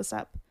really close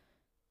up.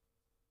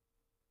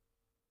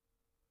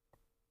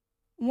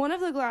 One of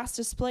the glass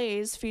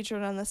displays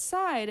featured on the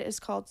side is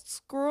called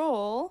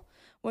Scroll,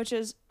 which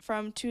is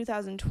from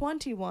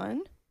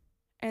 2021.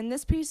 And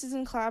this piece is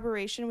in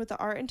collaboration with the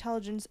Art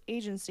Intelligence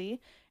Agency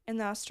and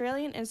the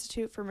Australian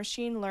Institute for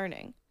Machine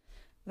Learning.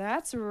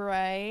 That's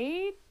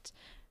right.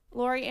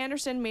 Laurie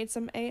Anderson made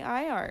some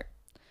AI art.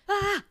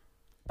 Ah!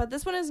 But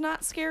this one is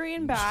not scary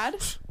and bad.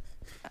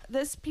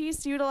 This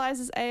piece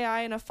utilizes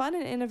AI in a fun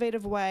and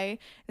innovative way,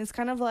 and it's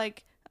kind of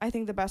like, I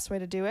think, the best way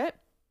to do it.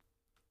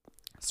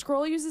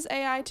 Scroll uses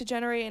AI to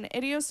generate an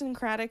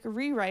idiosyncratic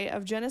rewrite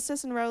of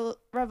Genesis and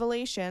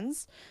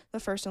Revelations, the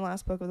first and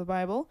last book of the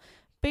Bible,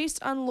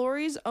 based on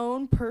Laurie's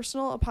own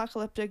personal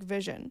apocalyptic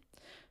vision.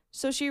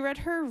 So she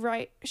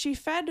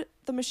fed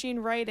the machine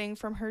writing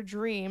from her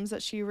dreams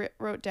that she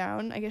wrote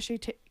down. I guess she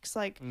takes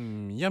like...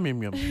 Yum, yum,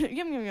 yum.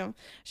 Yum, yum, yum.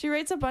 She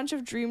writes a bunch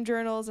of dream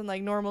journals and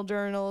like normal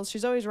journals.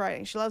 She's always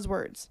writing. She loves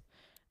words.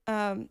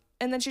 And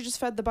then she just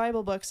fed the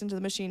Bible books into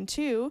the machine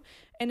too.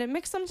 And it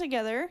mixed them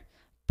together.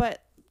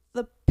 But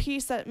the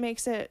piece that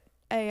makes it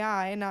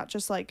AI, not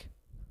just like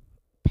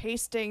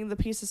pasting the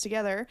pieces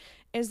together,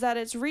 is that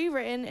it's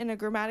rewritten in a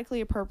grammatically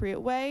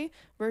appropriate way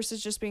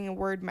versus just being a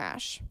word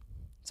mash.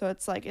 So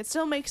it's like, it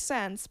still makes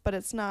sense, but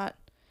it's not,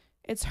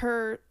 it's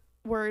her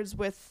words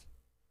with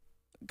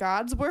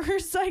God's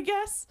words, I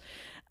guess.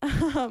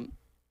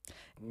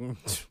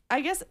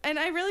 I guess, and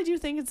I really do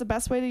think it's the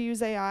best way to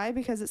use AI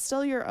because it's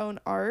still your own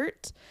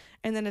art.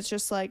 And then it's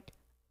just like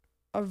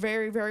a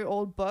very, very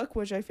old book,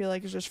 which I feel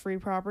like is just free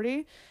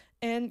property.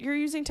 And you're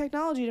using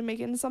technology to make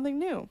it into something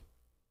new.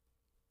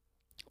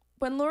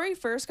 When Laurie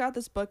first got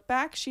this book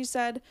back, she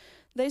said,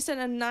 they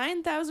sent a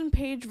 9,000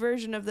 page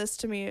version of this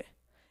to me.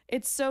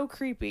 It's so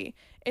creepy.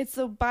 It's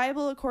the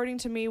Bible according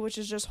to me, which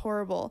is just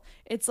horrible.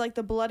 It's like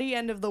the bloody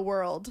end of the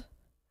world.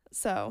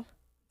 So,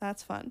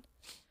 that's fun.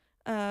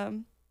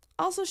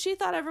 Also, she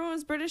thought everyone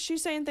was British.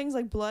 She's saying things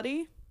like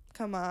bloody.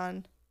 Come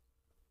on.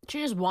 She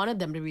just wanted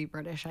them to be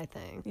British, I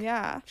think.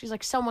 Yeah. She's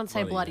like, someone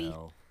say bloody.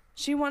 Hell.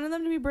 She wanted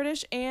them to be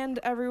British, and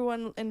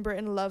everyone in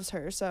Britain loves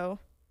her, so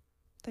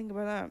think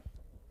about that.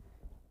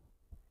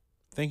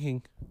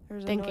 Thinking.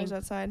 There's a Thinking. noise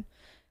outside.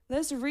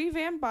 This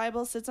revamped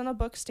Bible sits on a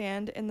book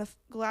stand in the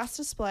glass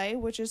display,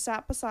 which is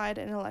sat beside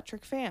an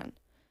electric fan.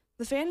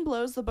 The fan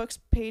blows the book's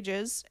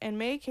pages and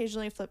may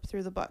occasionally flip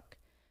through the book.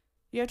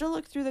 You have to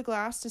look through the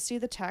glass to see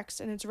the text,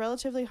 and it's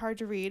relatively hard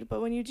to read,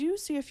 but when you do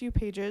see a few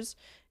pages,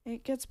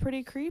 it gets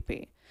pretty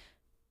creepy.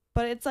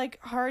 But it's, like,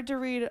 hard to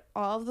read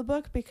all of the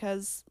book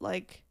because,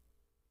 like,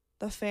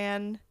 the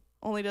fan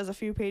only does a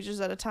few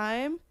pages at a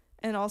time,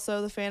 and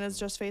also the fan is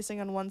just facing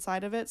on one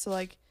side of it, so,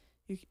 like,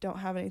 you don't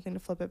have anything to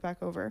flip it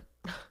back over.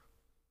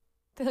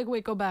 They're like,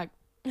 wait, go back.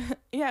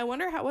 Yeah, I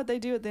wonder what they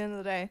do at the end of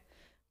the day.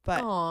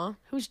 But Aw,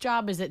 whose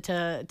job is it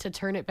to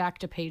turn it back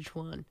to page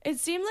 1? it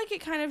seemed like it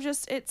kind of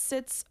just, it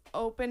sits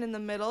open in the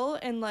middle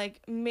and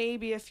like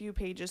maybe a few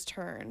pages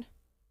turn,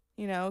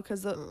 you know,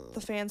 because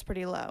the fan's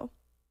pretty low.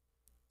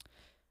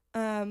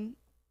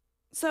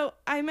 So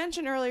I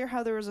mentioned earlier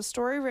how there was a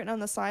story written on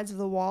the sides of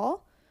the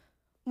wall.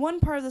 One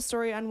part of the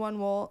story on one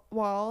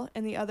wall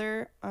and the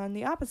other on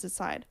the opposite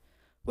side,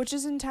 which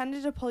is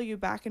intended to pull you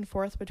back and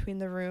forth between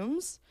the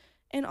rooms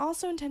and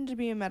also intended to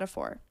be a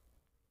metaphor.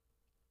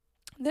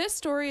 This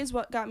story is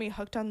what got me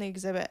hooked on the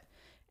exhibit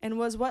and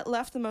was what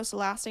left the most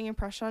lasting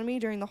impression on me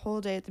during the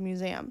whole day at the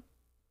museum.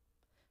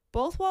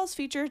 Both walls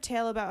feature a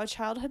tale about a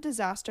childhood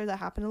disaster that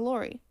happened to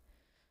Lori.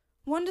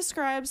 One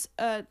describes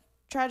a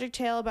tragic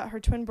tale about her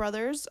twin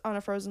brothers on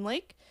a frozen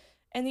lake,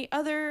 and the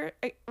other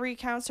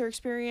recounts her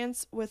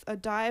experience with a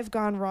dive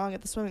gone wrong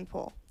at the swimming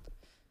pool.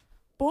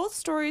 Both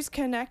stories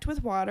connect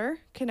with water,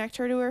 connect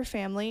her to her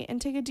family,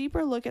 and take a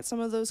deeper look at some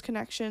of those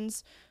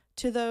connections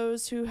to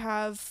those who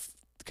have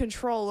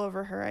control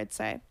over her, I'd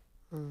say.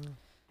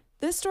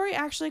 This story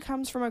actually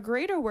comes from a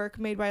greater work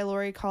made by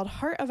Lori called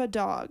Heart of a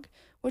Dog,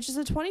 which is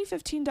a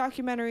 2015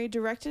 documentary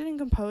directed and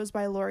composed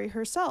by Lori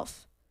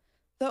herself.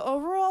 The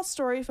overall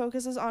story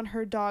focuses on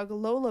her dog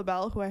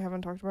Lolabelle, who I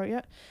haven't talked about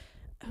yet,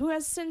 who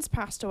has since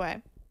passed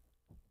away.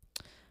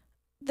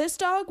 This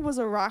dog was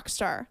a rock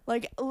star,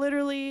 like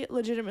literally,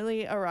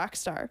 legitimately a rock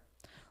star.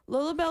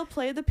 Lolabelle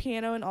played the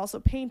piano and also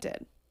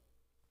painted.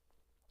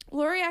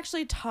 Lori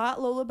actually taught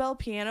Lolabelle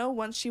piano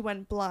once she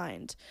went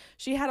blind.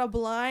 She had a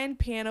blind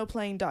piano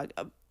playing dog.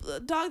 A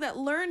dog that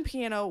learned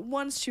piano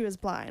once she was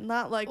blind.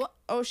 Not like,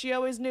 oh, she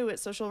always knew it,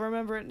 so she'll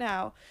remember it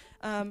now.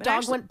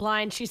 Dog went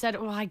blind. She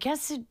said, well, I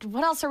guess,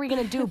 what else are we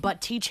going to do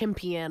but teach him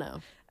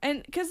piano?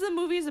 And because the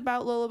movie's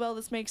about Lolabelle,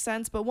 this makes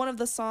sense, but one of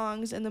the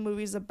songs in the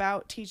movie is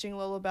about teaching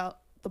Lolabelle,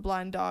 the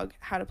blind dog,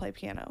 how to play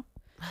piano.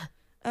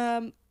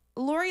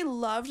 Lori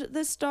loved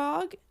this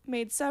dog,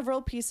 made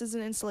several pieces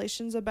and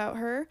installations about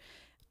her,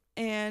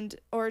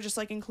 or just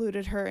like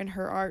included her in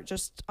her art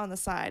just on the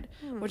side,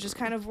 which is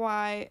kind of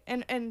why,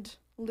 and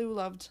Lou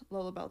loved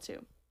Lolabelle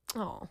too.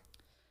 Oh.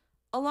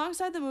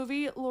 Alongside the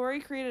movie, Lori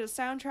created a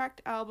soundtrack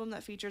album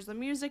that features the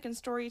music and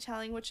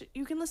storytelling, which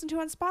you can listen to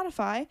on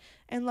Spotify,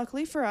 and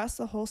luckily for us,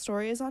 the whole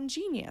story is on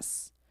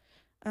Genius.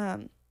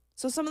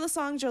 So some of the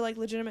songs are like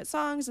legitimate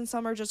songs, and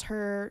some are just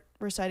her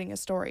reciting a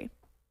story.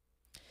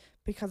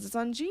 Because it's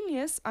on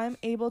Genius, I'm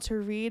able to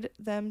read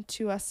them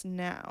to us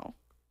now.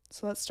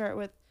 So let's start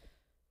with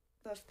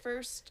the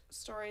first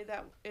story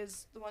that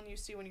is the one you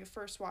see when you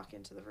first walk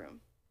into the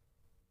room.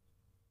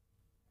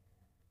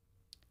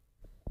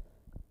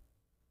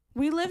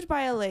 We lived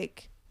by a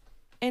lake,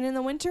 and in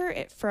the winter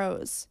it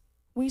froze.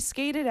 We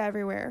skated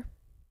everywhere.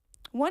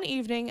 One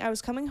evening, I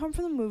was coming home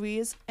from the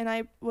movies, and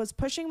I was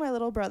pushing my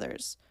little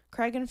brothers,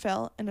 Craig and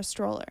Phil, in a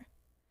stroller.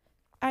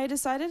 I had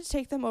decided to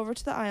take them over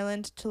to the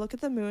island to look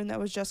at the moon that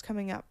was just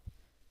coming up.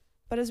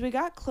 But as we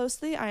got close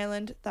to the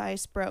island, the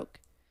ice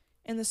broke,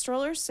 and the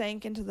stroller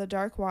sank into the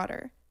dark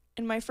water,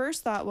 and my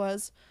first thought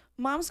was,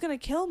 Mom's gonna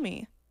kill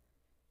me.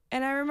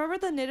 And I remembered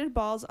the knitted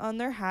balls on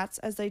their hats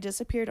as they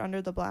disappeared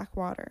under the black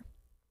water.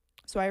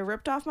 So I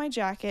ripped off my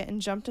jacket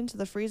and jumped into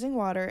the freezing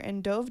water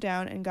and dove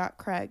down and got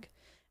Craig,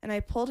 and I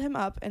pulled him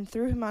up and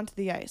threw him onto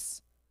the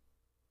ice.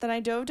 Then I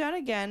dove down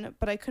again,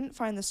 but I couldn't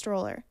find the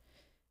stroller.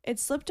 It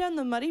slipped down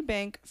the muddy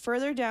bank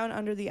further down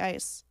under the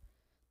ice.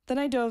 Then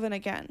I dove in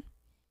again,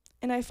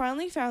 and I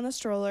finally found the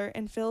stroller,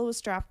 and Phil was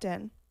strapped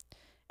in.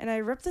 And I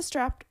ripped the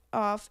strap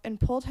off and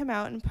pulled him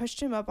out and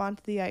pushed him up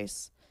onto the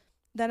ice.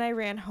 Then I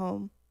ran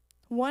home,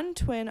 one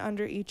twin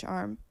under each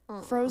arm,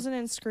 frozen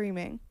and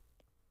screaming.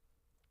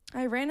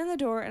 I ran in the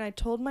door and I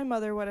told my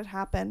mother what had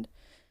happened,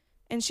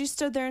 and she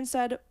stood there and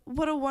said,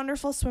 "What a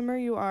wonderful swimmer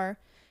you are,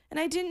 and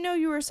I didn't know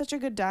you were such a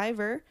good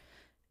diver."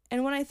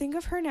 And when I think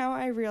of her now,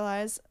 I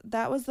realize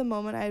that was the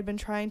moment I had been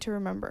trying to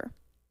remember.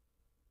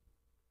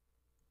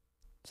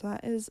 So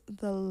that is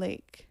the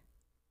lake.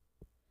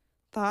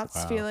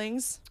 Thoughts,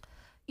 feelings?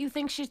 You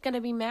think she's going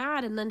to be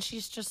mad, and then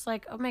she's just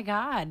like, oh my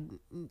God,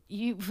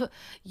 you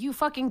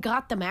fucking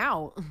got them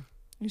out.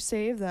 You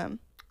saved them.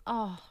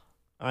 Oh.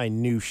 I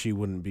knew she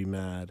wouldn't be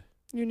mad.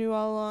 You knew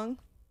all along?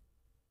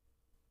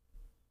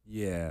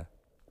 Yeah.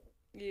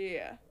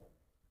 Yeah.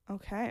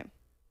 Okay.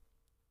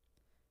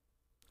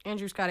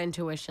 Andrew's got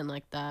intuition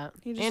like that.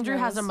 Andrew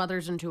has a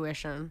mother's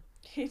intuition.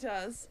 He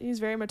does. He's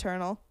very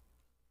maternal.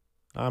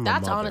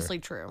 That's honestly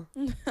true.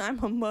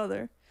 I'm a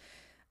mother.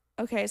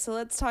 Okay, so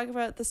let's talk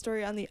about the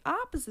story on the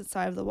opposite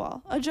side of the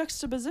wall. A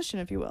juxtaposition,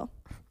 if you will.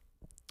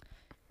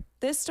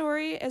 This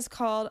story is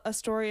called A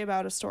Story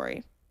About a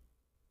Story.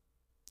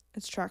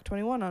 It's track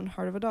 21 on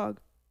Heart of a Dog.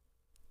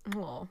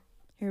 Oh.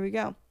 Here we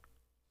go.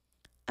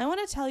 I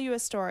want to tell you a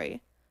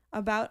story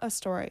about a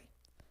story.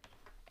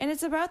 And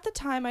it's about the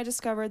time I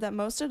discovered that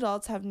most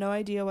adults have no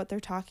idea what they're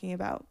talking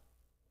about.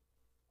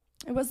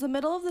 It was the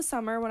middle of the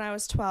summer when I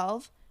was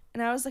 12,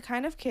 and I was the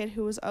kind of kid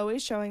who was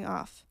always showing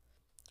off.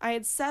 I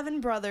had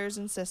 7 brothers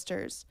and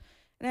sisters,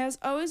 and I was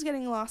always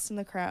getting lost in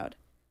the crowd.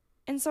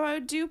 And so I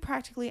would do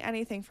practically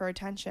anything for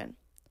attention.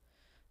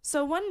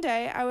 So one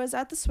day I was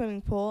at the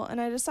swimming pool and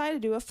I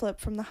decided to do a flip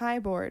from the high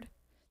board,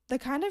 the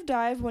kind of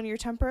dive when you're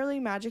temporarily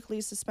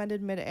magically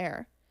suspended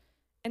midair.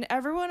 And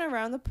everyone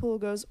around the pool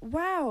goes,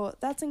 "Wow,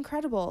 that's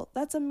incredible.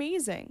 That's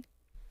amazing."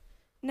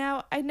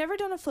 Now, I'd never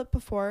done a flip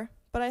before,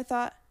 but I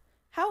thought,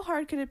 how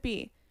hard could it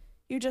be?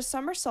 You just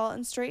somersault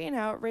and straighten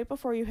out right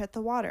before you hit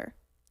the water.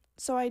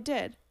 So I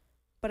did,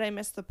 but I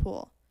missed the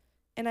pool.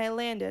 And I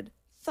landed,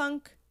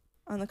 thunk,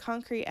 on the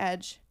concrete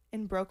edge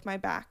and broke my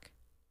back.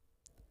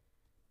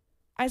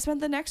 I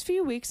spent the next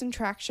few weeks in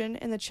traction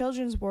in the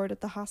children's ward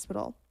at the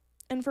hospital,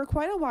 and for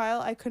quite a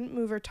while I couldn't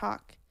move or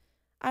talk.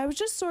 I was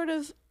just sort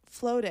of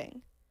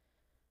floating.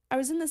 I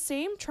was in the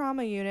same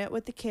trauma unit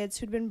with the kids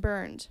who'd been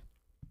burned,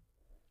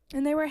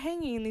 and they were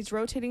hanging in these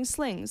rotating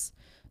slings,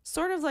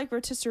 sort of like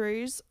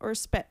rotisseries or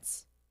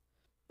spits,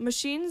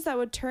 machines that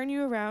would turn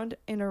you around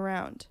and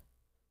around,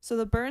 so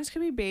the burns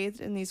could be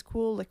bathed in these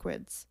cool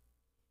liquids.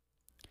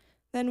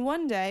 Then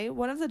one day,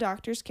 one of the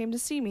doctors came to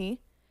see me,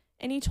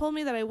 and he told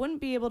me that I wouldn't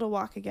be able to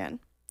walk again.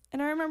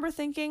 And I remember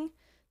thinking,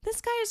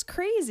 this guy is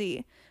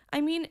crazy.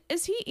 I mean,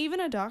 is he even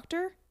a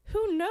doctor?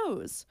 Who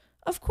knows?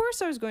 Of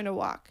course I was going to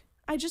walk.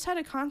 I just had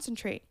to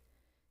concentrate.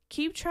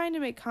 Keep trying to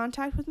make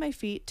contact with my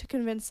feet to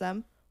convince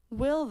them,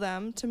 will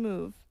them to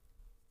move.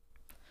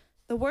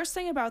 The worst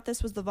thing about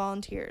this was the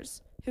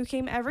volunteers, who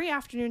came every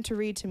afternoon to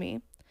read to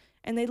me,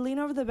 and they'd lean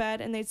over the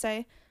bed and they'd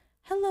say,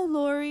 "Hello,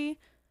 Lori,"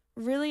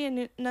 really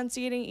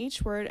enunciating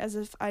each word as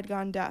if I'd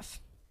gone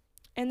deaf.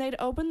 And they'd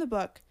open the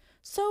book.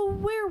 So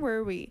where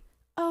were we?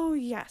 Oh,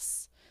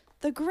 yes.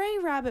 The gray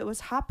rabbit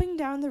was hopping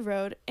down the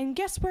road, and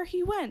guess where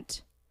he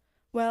went?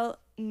 Well,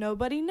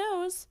 nobody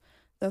knows.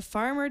 The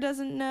farmer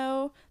doesn't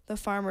know. The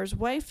farmer's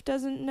wife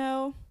doesn't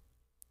know.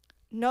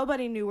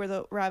 Nobody knew where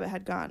the rabbit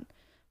had gone,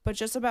 but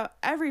just about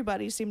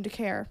everybody seemed to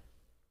care.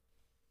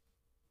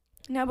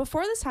 Now,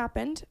 before this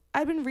happened,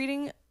 I'd been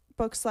reading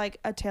books like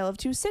A Tale of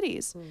Two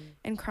Cities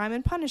and Crime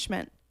and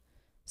Punishment.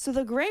 So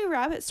the gray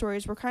rabbit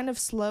stories were kind of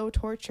slow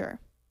torture.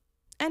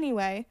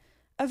 Anyway,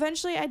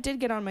 eventually I did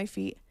get on my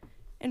feet,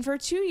 and for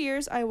 2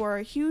 years I wore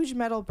a huge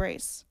metal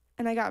brace,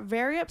 and I got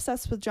very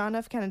obsessed with John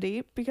F.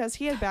 Kennedy because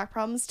he had back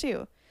problems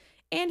too,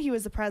 and he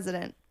was the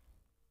president.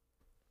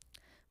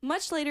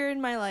 Much later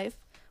in my life,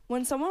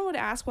 when someone would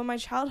ask what my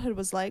childhood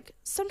was like,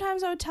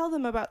 sometimes I would tell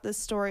them about this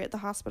story at the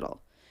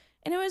hospital,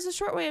 and it was a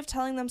short way of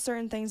telling them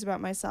certain things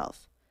about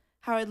myself.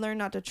 How I'd learned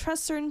not to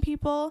trust certain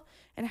people,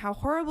 and how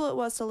horrible it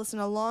was to listen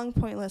to long,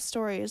 pointless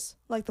stories,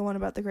 like the one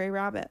about the gray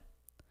rabbit.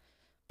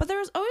 But there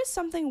was always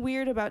something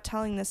weird about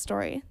telling this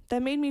story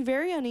that made me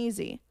very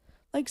uneasy,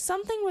 like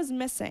something was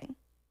missing.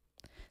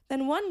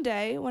 Then one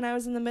day, when I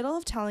was in the middle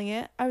of telling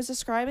it, I was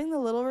describing the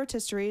little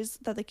rotisseries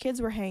that the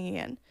kids were hanging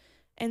in,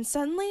 and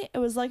suddenly it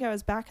was like I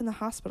was back in the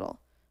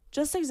hospital,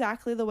 just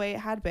exactly the way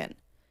it had been,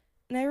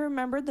 and I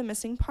remembered the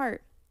missing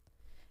part.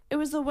 It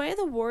was the way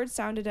the ward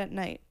sounded at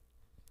night.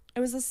 It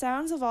was the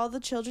sounds of all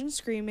the children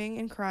screaming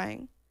and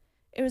crying.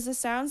 It was the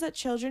sounds that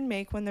children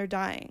make when they're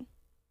dying.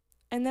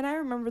 And then I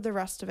remembered the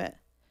rest of it.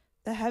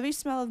 The heavy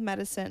smell of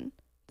medicine,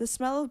 the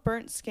smell of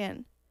burnt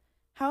skin,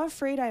 how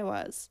afraid I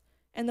was,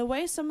 and the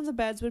way some of the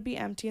beds would be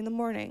empty in the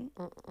morning.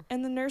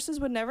 And the nurses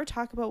would never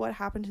talk about what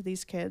happened to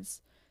these kids.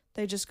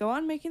 They'd just go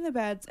on making the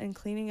beds and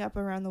cleaning up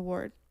around the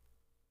ward.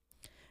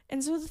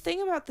 And so the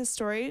thing about this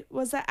story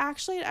was that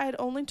actually I had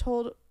only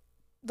told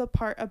the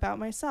part about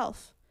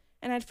myself,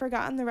 and I'd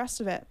forgotten the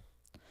rest of it.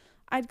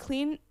 I'd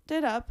cleaned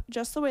it up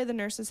just the way the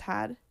nurses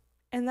had,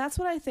 and that's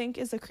what I think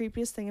is the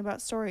creepiest thing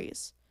about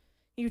stories.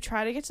 You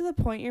try to get to the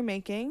point you're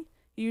making,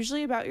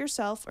 usually about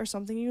yourself or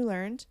something you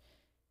learned,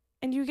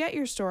 and you get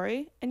your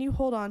story, and you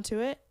hold on to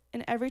it,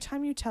 and every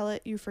time you tell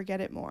it, you forget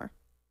it more.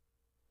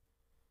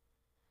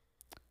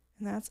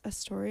 And that's a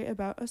story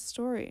about a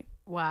story.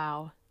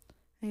 Wow.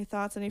 Any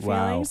thoughts, any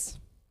Wow. feelings?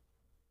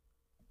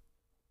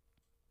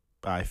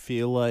 I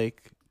feel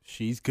like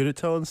she's good at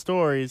telling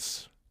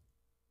stories.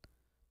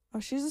 Oh,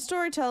 she's a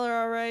storyteller,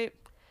 all right.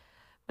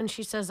 When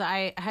she says,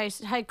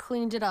 I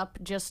cleaned it up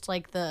just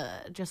like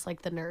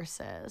the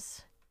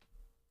nurses.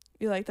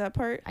 You like that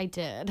part? I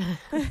did.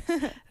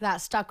 That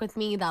stuck with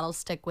me. That'll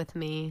stick with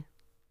me.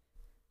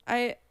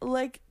 I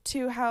like,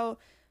 too, how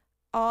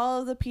all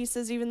of the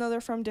pieces, even though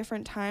they're from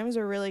different times,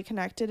 are really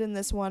connected in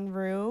this one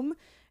room,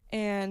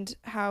 and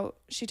how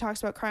she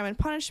talks about crime and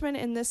punishment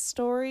in this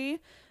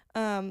story,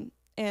 and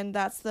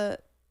that's the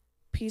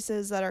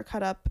pieces that are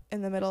cut up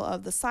in the middle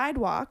of the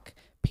sidewalk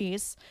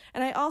piece.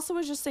 And I also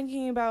was just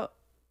thinking about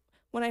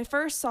when I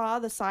first saw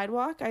the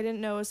sidewalk, I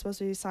didn't know it was supposed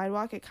to be a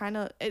sidewalk. And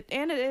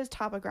it is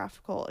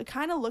topographical. It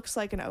kind of looks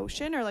like an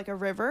ocean or like a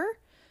river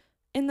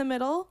in the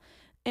middle.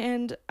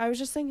 And I was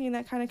just thinking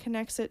that kind of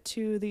connects it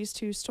to these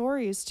two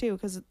stories too,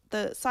 because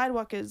the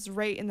sidewalk is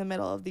right in the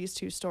middle of these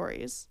two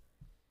stories.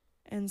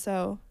 And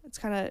so it's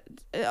kind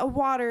of a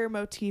water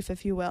motif,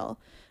 if you will.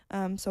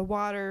 So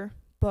water,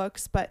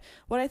 books. But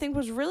what I think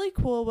was really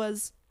cool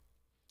was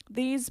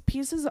these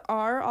pieces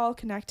are all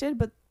connected,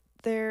 but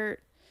they're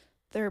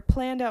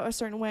planned out a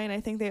certain way, and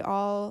I think they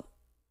all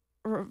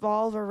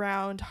revolve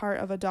around Heart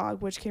of a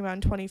Dog, which came out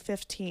in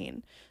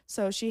 2015.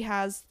 So she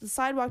has the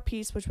Sidewalk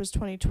piece, which was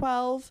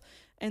 2012,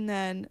 and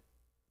then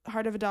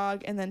Heart of a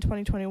Dog, and then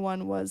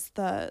 2021 was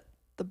the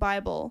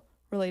Bible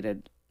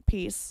related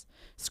piece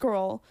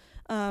scroll.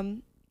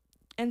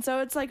 And so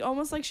it's like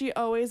almost like she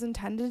always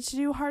intended to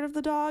do Heart of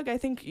the Dog. I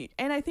think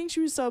she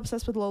was so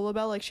obsessed with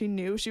Lolabelle, like she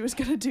knew she was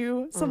gonna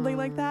do something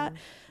like that.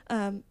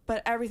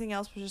 But everything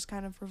else was just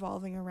kind of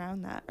revolving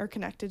around that or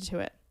connected to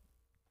it.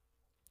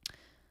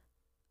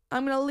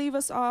 I'm gonna leave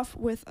us off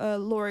with a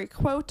Lori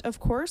quote, of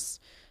course.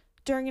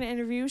 During an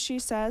interview, she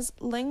says,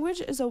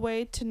 "Language is a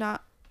way to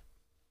not."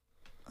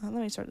 Let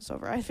me start this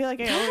over. I feel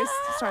like I always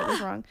start this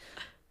wrong.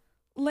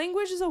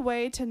 Language is a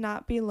way to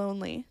not be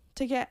lonely,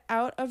 to get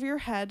out of your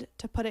head,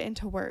 to put it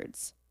into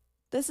words.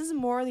 This is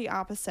more the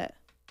opposite,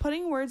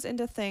 putting words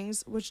into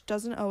things which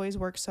doesn't always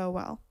work so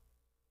well.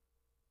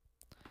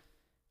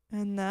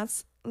 And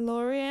that's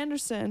Laurie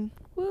Anderson.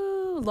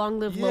 Woo! Long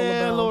live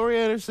Yeah, Lolabelle. Laurie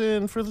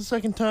Anderson for the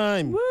second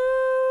time. Woo!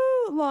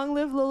 Long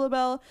live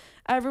Lolabelle.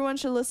 Everyone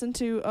should listen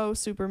to Oh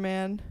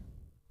Superman.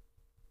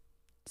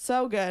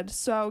 So good.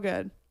 So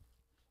good.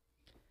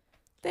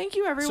 Thank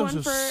you,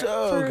 everyone,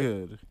 for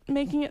good.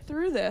 making it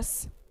through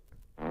this.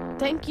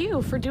 Thank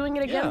you for doing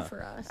it again Yeah.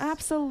 for us.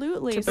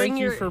 Absolutely. To bring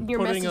your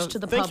message to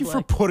the Thank public. you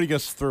for putting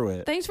us through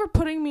it. Thanks for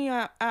putting me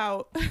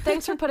out.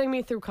 Thanks for putting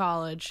me through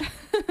college.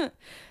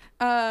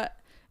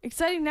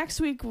 Exciting. Next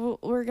week,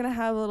 we're going to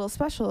have a little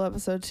special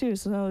episode, too,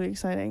 so that'll be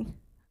exciting.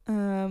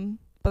 But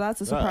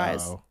that's a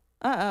surprise.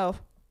 Uh-oh.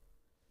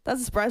 That's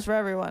a surprise for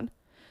everyone.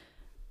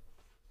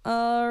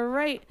 All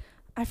right.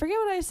 I forget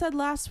what I said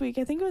last week.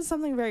 I think it was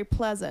something very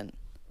pleasant.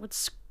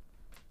 What's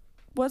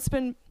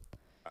been...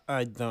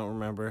 I don't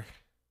remember.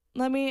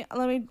 Let me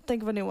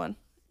think of a new one.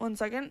 1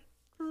 second.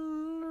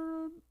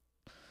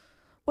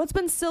 What's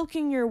been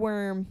silking your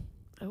worm?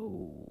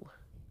 Oh.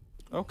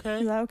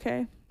 Okay. Is that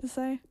okay to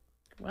say?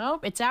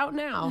 Well, it's out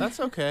now. That's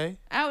okay.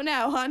 Out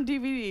now on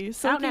DVD.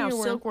 Silking out now, your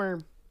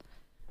worm.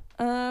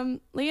 Silkworm.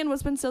 Leanne,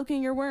 what's been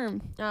silking your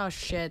worm? Oh,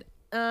 shit.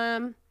 I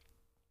don't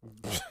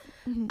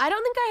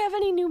think I have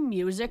any new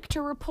music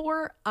to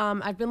report.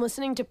 I've been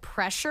listening to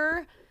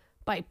Pressure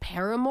by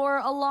Paramore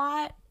a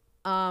lot.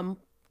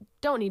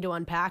 Don't need to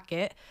unpack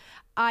it.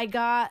 I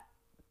got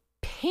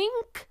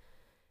pink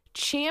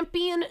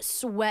Champion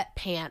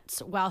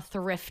sweatpants while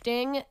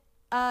thrifting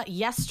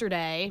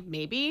yesterday,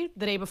 maybe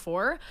the day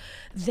before.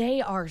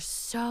 They are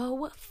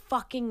so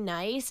fucking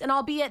nice. And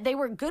albeit they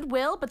were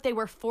Goodwill, but they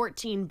were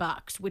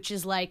 $14,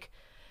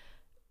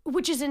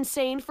 which is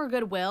insane for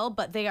Goodwill,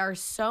 but they are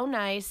so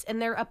nice.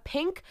 And they're a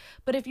pink,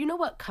 but if you know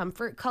what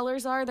comfort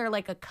colors are, they're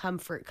like a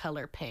comfort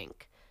color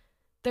pink.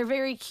 They're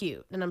very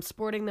cute, and I'm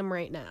sporting them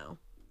right now.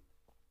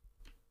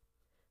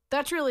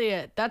 That's really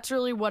it. That's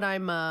really what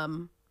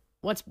I'm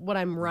what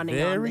I'm running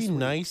on Very this week.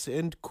 nice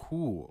and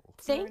cool.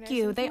 Thank nice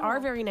you. and They cool. are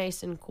very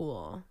nice and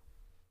cool.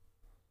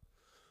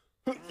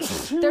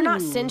 They're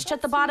not cinched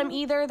at the bottom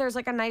either. There's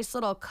like a nice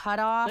little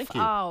cutoff. Thank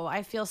you. Oh,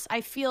 I feel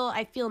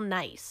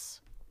nice.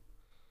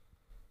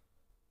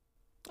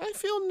 I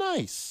feel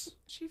nice.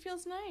 She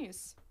feels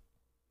nice.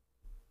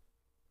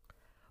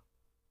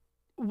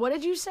 What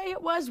did you say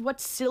it was?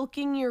 What's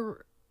silking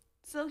your...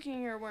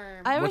 Silking your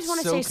worm. I always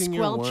want What's to say silking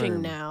your squelching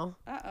worm? now.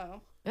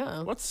 Uh-oh.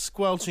 Uh-oh. What's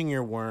squelching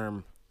your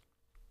worm?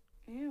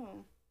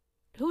 Ew.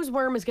 Whose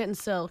worm is getting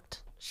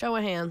silked? Show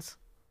of hands.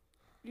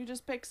 You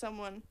just pick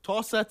someone.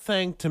 Toss that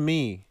thing to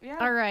me. Yeah.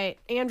 All right.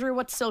 Andrew,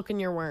 what's silking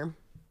your worm?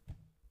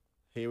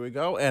 Here we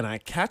go. And I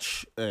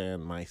catch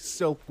my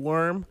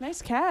silkworm.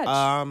 Nice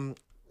catch.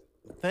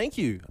 Thank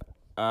you.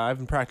 I've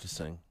been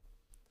practicing.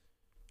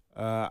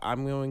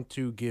 I'm going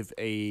to give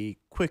a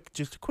quick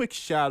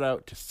shout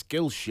out to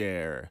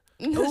Skillshare.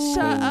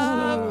 Shut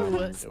up.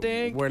 Ooh.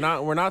 Stink. We're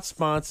not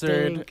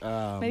sponsored.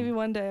 Stink. Maybe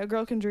one day. A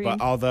girl can dream.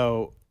 But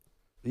although,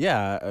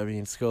 yeah, I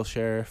mean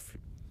Skillshare.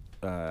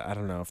 I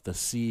don't know if the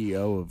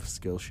CEO of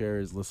Skillshare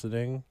is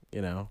listening.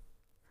 Go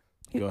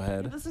He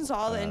ahead. listens to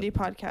all the indie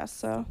podcasts,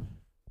 so.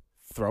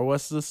 Throw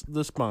us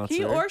the sponsor.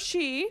 He or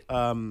she.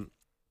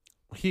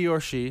 He or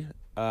she.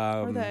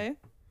 Or they.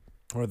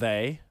 Or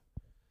they.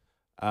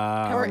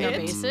 Covering our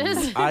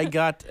bases. I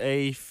got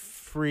a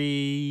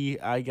free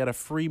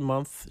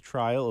month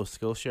trial of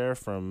Skillshare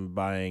from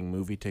buying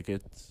movie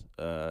tickets,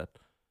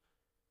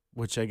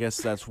 which I guess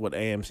that's what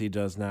AMC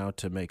does now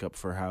to make up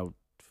for how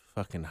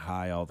fucking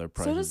high all their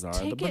prices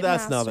does are. But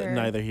that's Ticketmaster.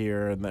 neither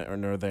here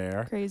nor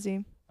there.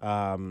 Crazy.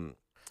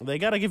 They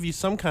got to give you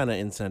some kind of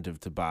incentive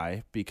to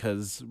buy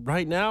because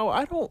right now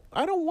I don't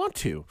want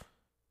to.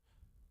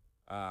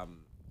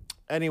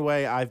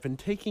 Anyway, I've been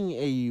taking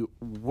a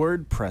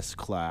WordPress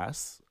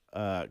class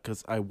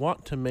because I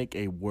want to make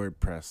a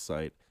WordPress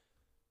site.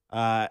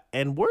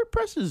 And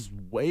WordPress is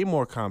way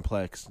more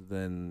complex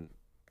than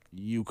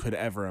you could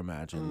ever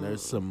imagine.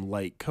 There's some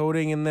light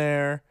coding in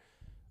there.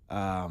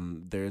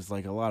 There's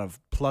like a lot of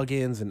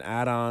plugins and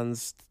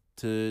add-ons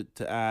to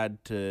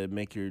add to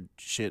make your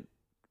shit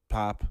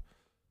pop.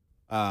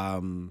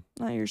 Not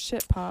your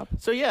shit pop.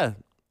 So yeah,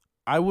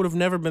 I would have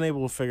never been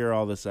able to figure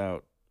all this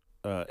out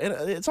and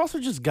it's also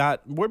just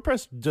got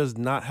WordPress does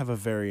not have a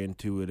very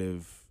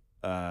intuitive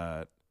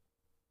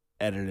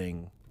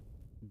editing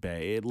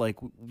bay. It like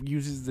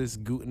uses this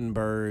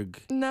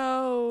Gutenberg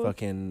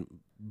fucking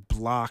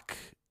block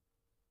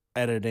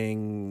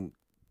editing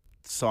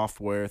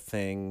software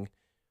thing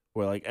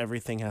where like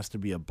everything has to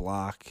be a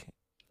block.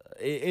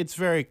 It's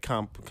very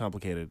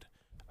complicated.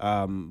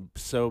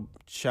 So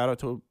shout out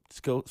to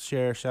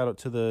Skillshare. Shout out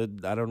to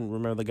I don't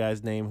remember the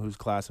guy's name whose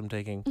class I'm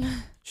taking.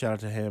 Shout out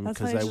to him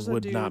because I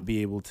would not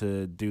be able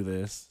to do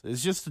this.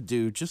 It's just a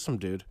dude, just some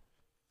dude.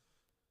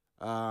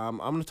 I'm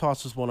gonna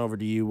toss this one over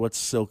to you. What's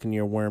silking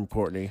your worm,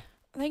 Courtney?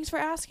 Thanks for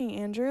asking,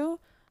 Andrew.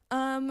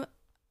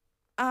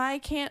 I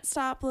can't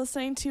stop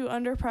listening to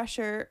Under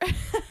Pressure,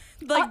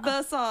 like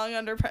the song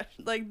Under Pressure,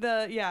 like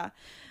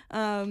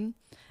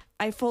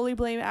I fully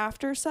blame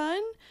After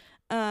Sun,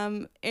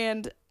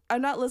 and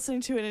I'm not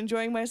listening to it and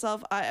enjoying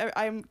myself.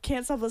 I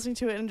can't stop listening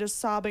to it and just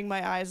sobbing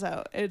my eyes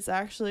out. It's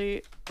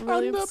actually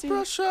really Under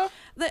Pressure.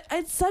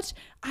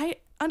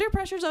 Under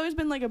Pressure's always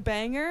been like a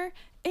banger.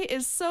 It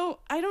is so,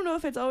 I don't know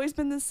if it's always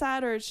been this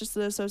sad or it's just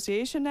an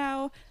association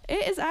now.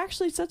 It is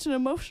actually such an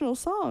emotional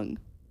song.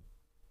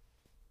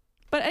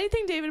 But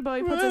anything David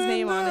Bowie puts his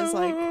name on is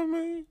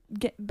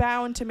like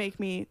bound to make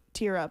me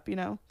tear up, you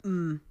know?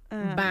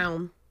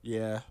 Bound.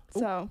 Yeah.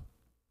 So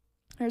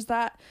there's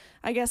that.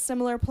 I guess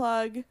similar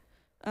plug.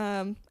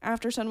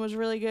 After Sun was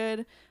really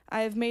good.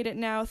 I've made it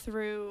now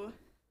through,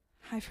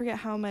 I forget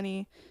how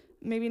many,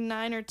 maybe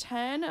 9 or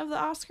 10 of the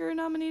Oscar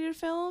nominated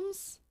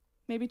films,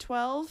 maybe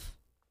 12,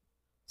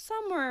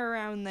 somewhere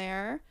around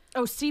there.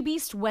 Oh, Sea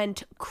Beast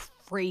went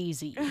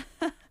crazy.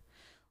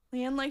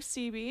 Leanne likes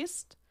Sea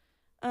Beast.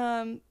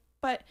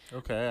 But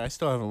okay, I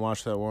still haven't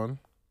watched that one.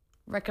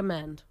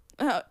 Recommend.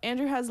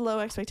 Andrew has low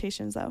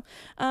expectations though.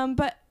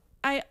 But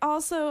I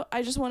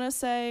just want to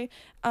say,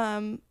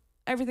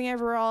 Everything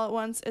Everywhere All at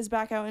Once is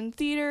back out in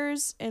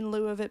theaters in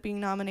lieu of it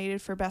being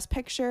nominated for Best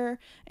Picture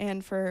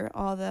and for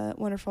all the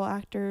wonderful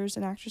actors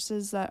and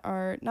actresses that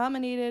are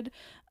nominated.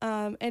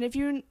 And if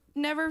you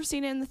never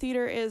seen it in the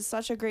theater, it is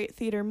such a great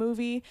theater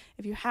movie.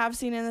 If you have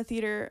seen it in the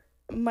theater,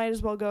 might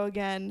as well go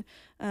again.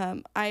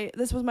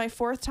 This was my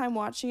 4th time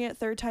watching it,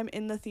 3rd time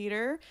in the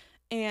theater,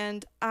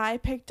 and I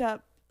picked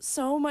up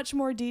so much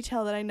more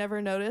detail that I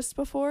never noticed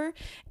before.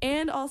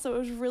 And also it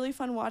was really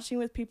fun watching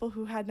with people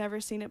who had never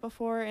seen it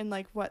before and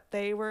like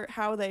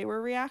how they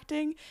were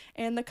reacting.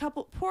 And the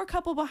poor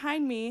couple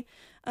behind me,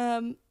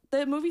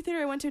 the movie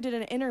theater I went to did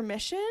an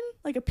intermission,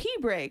 like a pee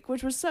break,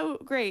 which was so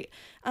great.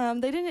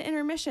 They did an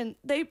intermission.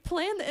 They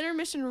planned the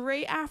intermission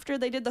right after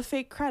they did the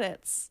fake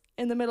credits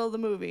in the middle of the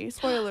movie.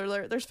 Spoiler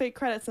alert, there's fake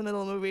credits in the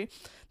middle of the movie.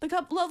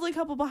 The lovely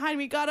couple behind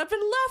me got up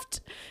and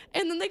left,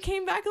 and then they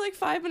came back like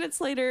 5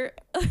 minutes later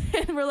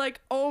and were like,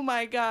 oh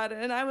my god.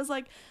 And I was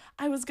like,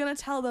 I was gonna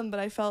tell them, but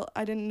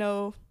I didn't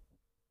know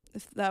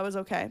if that was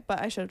okay, but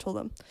I should have told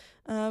them.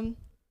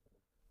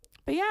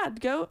 But yeah,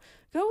 go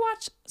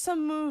watch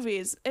some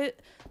movies. The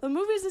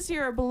movies this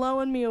year are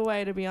blowing me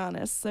away, to be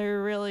honest.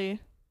 They're really,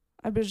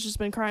 I've just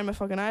been crying my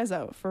fucking eyes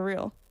out, for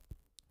real.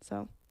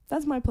 So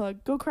that's my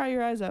plug. Go cry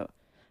your eyes out.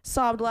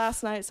 Sobbed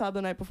last night, sobbed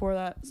the night before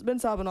that. Been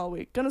sobbing all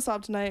week. Gonna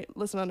sob tonight.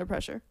 Listen Under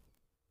Pressure.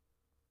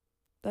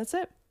 That's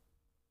it.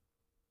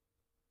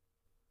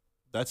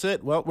 That's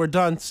it. Well, we're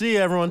done. See you,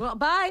 everyone. Well,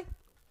 bye.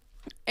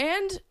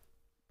 And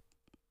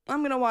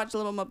I'm gonna watch a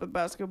little Muppet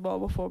Basketball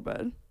before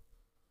bed.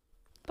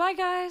 Bye,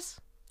 guys.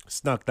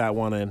 Snuck that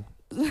one in.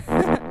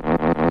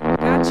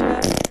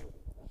 Gotcha.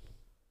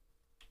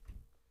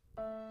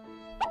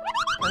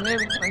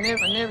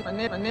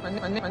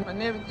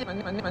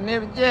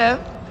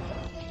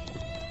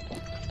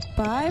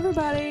 Bye,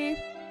 everybody.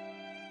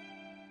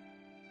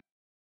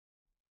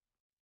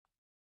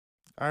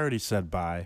 I already said bye.